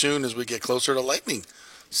with you soon as we get closer to Lightning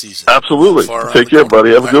season. Absolutely. Take care,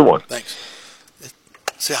 buddy. Have a good one. Thanks.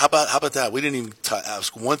 See, how about that? We didn't even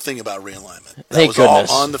ask one thing about realignment. That Thank was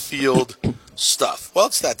goodness. all on the field stuff. Well,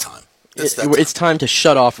 it's that time. It's time to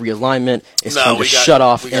shut off realignment. It's time to shut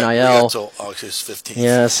off NIL. We got till August 15th.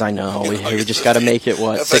 Yes, I know. We just got to make it,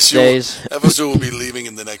 6 days? FSU will be leaving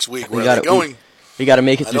in the next week. Where are they going? We got to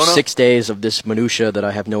make it through 6 days of this minutia that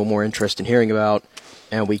I have no more interest in hearing about,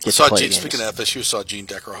 and we get to play games. Speaking of FSU, saw Gene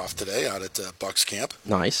Deckerhoff today out at Bucks camp.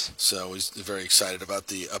 Nice. So he's very excited about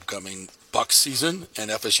the upcoming Bucks season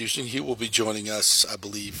and FSU season. He will be joining us, I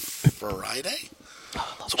believe, Friday.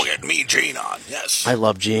 So we'll get me, Gene, on. Yes. I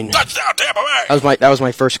love Gene. Touchdown, Tampa Bay! That was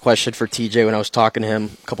my first question for TJ when I was talking to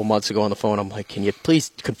him a couple months ago on the phone. I'm like, can you please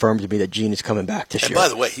confirm to me that Gene is coming back this year? And by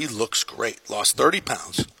the way, he looks great. Lost 30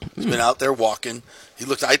 pounds. He's been out there walking. He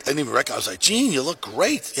looked. I didn't even recognize. I was like, Gene, you look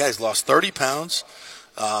great. Yeah, he's lost 30 pounds,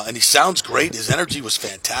 and he sounds great. His energy was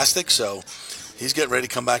fantastic. So he's getting ready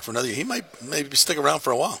to come back for another year. He might maybe stick around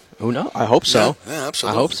for a while. Who knows? I hope so. Yeah,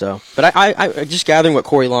 absolutely. I hope so. But I just gathering what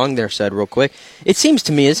Corey Long there said real quick. It seems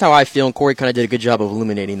to me, this is how I feel, and Corey kind of did a good job of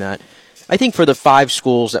illuminating that. I think for the 5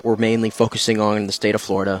 schools that we're mainly focusing on in the state of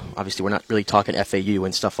Florida, obviously we're not really talking FAU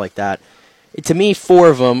and stuff like that. To me, 4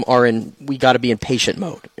 of them are we got to be in patient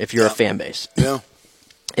mode if you're a fan base. Yeah.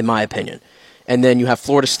 In my opinion. And then you have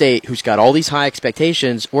Florida State, who's got all these high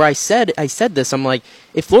expectations, where I said this, I'm like,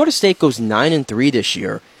 if Florida State goes 9-3 this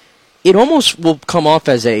year, it almost will come off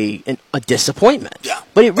as a disappointment. Yeah.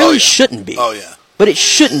 But it really shouldn't be. Oh, yeah. But it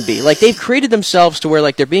shouldn't be. Like, they've created themselves to where,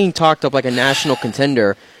 like, they're being talked up like a national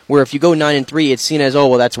contender, where if you go 9-3, it's seen as, oh,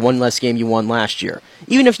 well, that's one less game you won last year.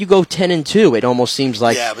 Even if you go 10-2, it almost seems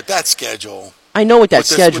like... Yeah, but that schedule... I know with that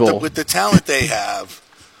schedule... With the talent they have...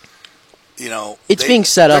 You know, it's being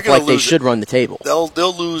set up like they should run the table. They'll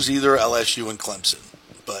lose either LSU and Clemson,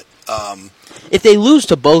 but if they lose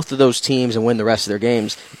to both of those teams and win the rest of their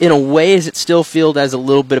games, in a way, is it still feel as a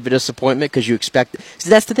little bit of a disappointment because you expect? So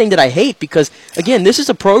that's the thing that I hate because again, this is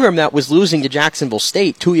a program that was losing to Jacksonville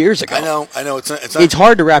State 2 years ago. I know. It's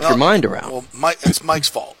hard to wrap your mind around. Well, it's Mike's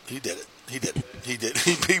fault. He did it.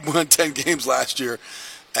 He won 10 games last year,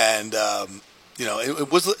 and.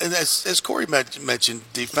 it was, and as Corey mentioned,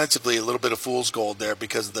 defensively a little bit of fool's gold there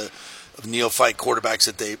because of neophyte quarterbacks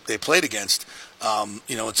that they played against. And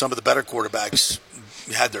some of the better quarterbacks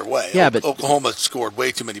had their way. Yeah, but Oklahoma scored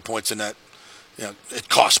way too many points in that. It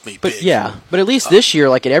cost me but big. Yeah, but at least this year,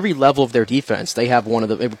 like at every level of their defense, they have one of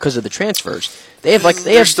the because of the transfers.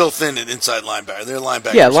 They're still thin at inside linebacker. Their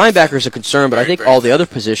linebackers. Yeah, linebackers are a concern, but I think all the other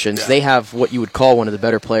positions, yeah. they have what you would call one of the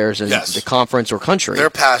better players in the conference or country. Their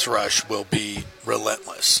pass rush will be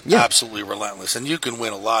relentless, absolutely relentless, and you can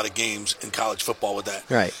win a lot of games in college football with that.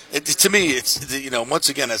 Right. To me, it's once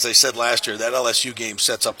again, as I said last year, that LSU game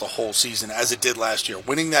sets up the whole season as it did last year.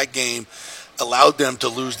 Winning that game allowed them to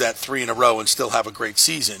lose that 3 in a row and still have a great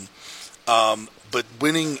season. But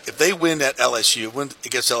if they win at LSU, win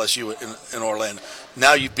against LSU in Orlando,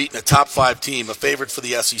 now you've beaten a top 5 team, a favorite for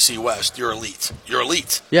the SEC West. You're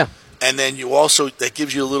elite. Yeah. And then that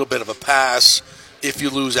gives you a little bit of a pass if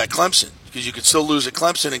you lose at Clemson, because you could still lose at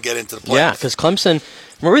Clemson and get into the playoffs. Yeah, because Clemson,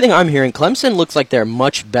 from everything I'm hearing, Clemson looks like they're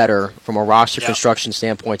much better from a roster construction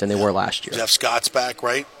standpoint than they were last year. Jeff Scott's back,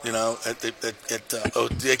 right? They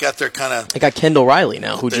got their kind of... They got Kendall Riley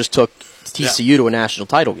now, who just took TCU to a national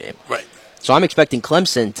title game. Right. So I'm expecting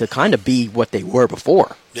Clemson to kind of be what they were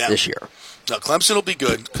before this year. No, Clemson will be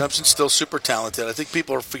good. Clemson's still super talented. I think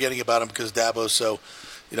people are forgetting about him because Dabo's so,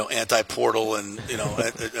 anti-portal, and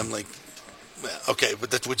I'm like, okay,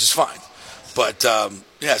 but which is fine. But so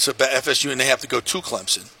FSU, and they have to go to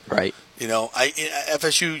Clemson. Right.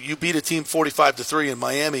 FSU, you beat a team 45-3 in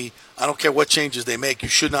Miami. I don't care what changes they make. You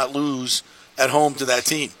should not lose at home to that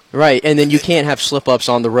team. Right, and then you can't have slip-ups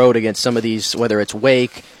on the road against some of these, whether it's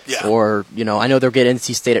Wake or, I know they'll get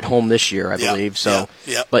NC State at home this year, I believe. So,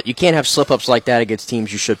 but you can't have slip-ups like that against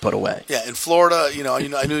teams you should put away. Yeah, in Florida,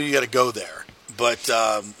 I knew you got to go there. But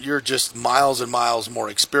you're just miles and miles more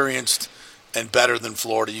experienced and better than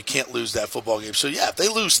Florida. You can't lose that football game. So, if they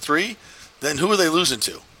lose 3, then who are they losing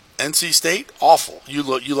to? NC State? Awful. You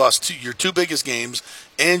lost your 2 biggest games,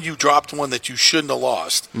 and you dropped one that you shouldn't have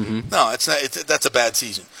lost. Mm-hmm. No, it's not. That's a bad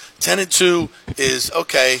season. 10-2 is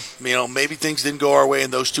okay. Maybe things didn't go our way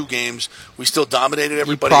in those 2 games. We still dominated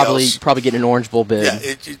everybody else. Probably get an Orange Bowl bid. Yeah,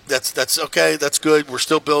 that's okay. That's good. We're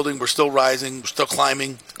still building. We're still rising. We're still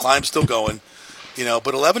climbing. Climb's still going.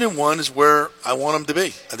 But 11-1 is where I want them to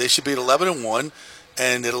be. They should be at 11-1.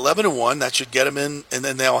 And at 11-1, that should get them in, and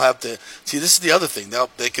then they'll have to see. This is the other thing;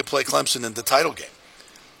 they could play Clemson in the title game.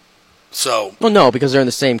 So, no, because they're in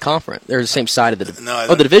the same conference. They're the same side of the.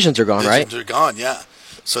 The divisions are gone, right? Divisions are gone, yeah.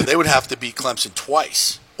 So they would have to beat Clemson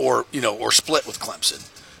twice, or split with Clemson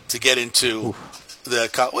to get into the.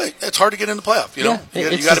 Wait, it's hard to get in the playoff. You got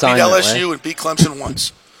to beat LSU and beat Clemson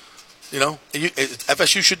once.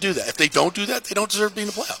 FSU should do that. If they don't do that, they don't deserve to be in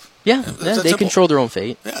the playoff. Yeah, they control their own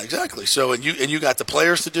fate. Yeah, exactly. So, and you got the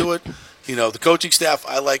players to do it. The coaching staff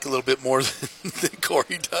I like a little bit more than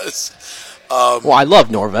Corey does. I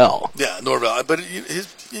love Norvell. Yeah, Norvell, but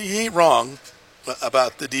he ain't wrong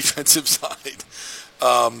about the defensive side.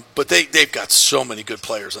 But they've got so many good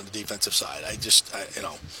players on the defensive side.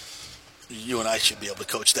 You and I should be able to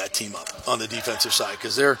coach that team up on the defensive side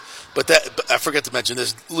because But I forgot to mention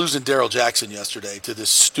this: losing Darrell Jackson yesterday to this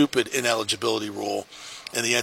stupid ineligibility rule in the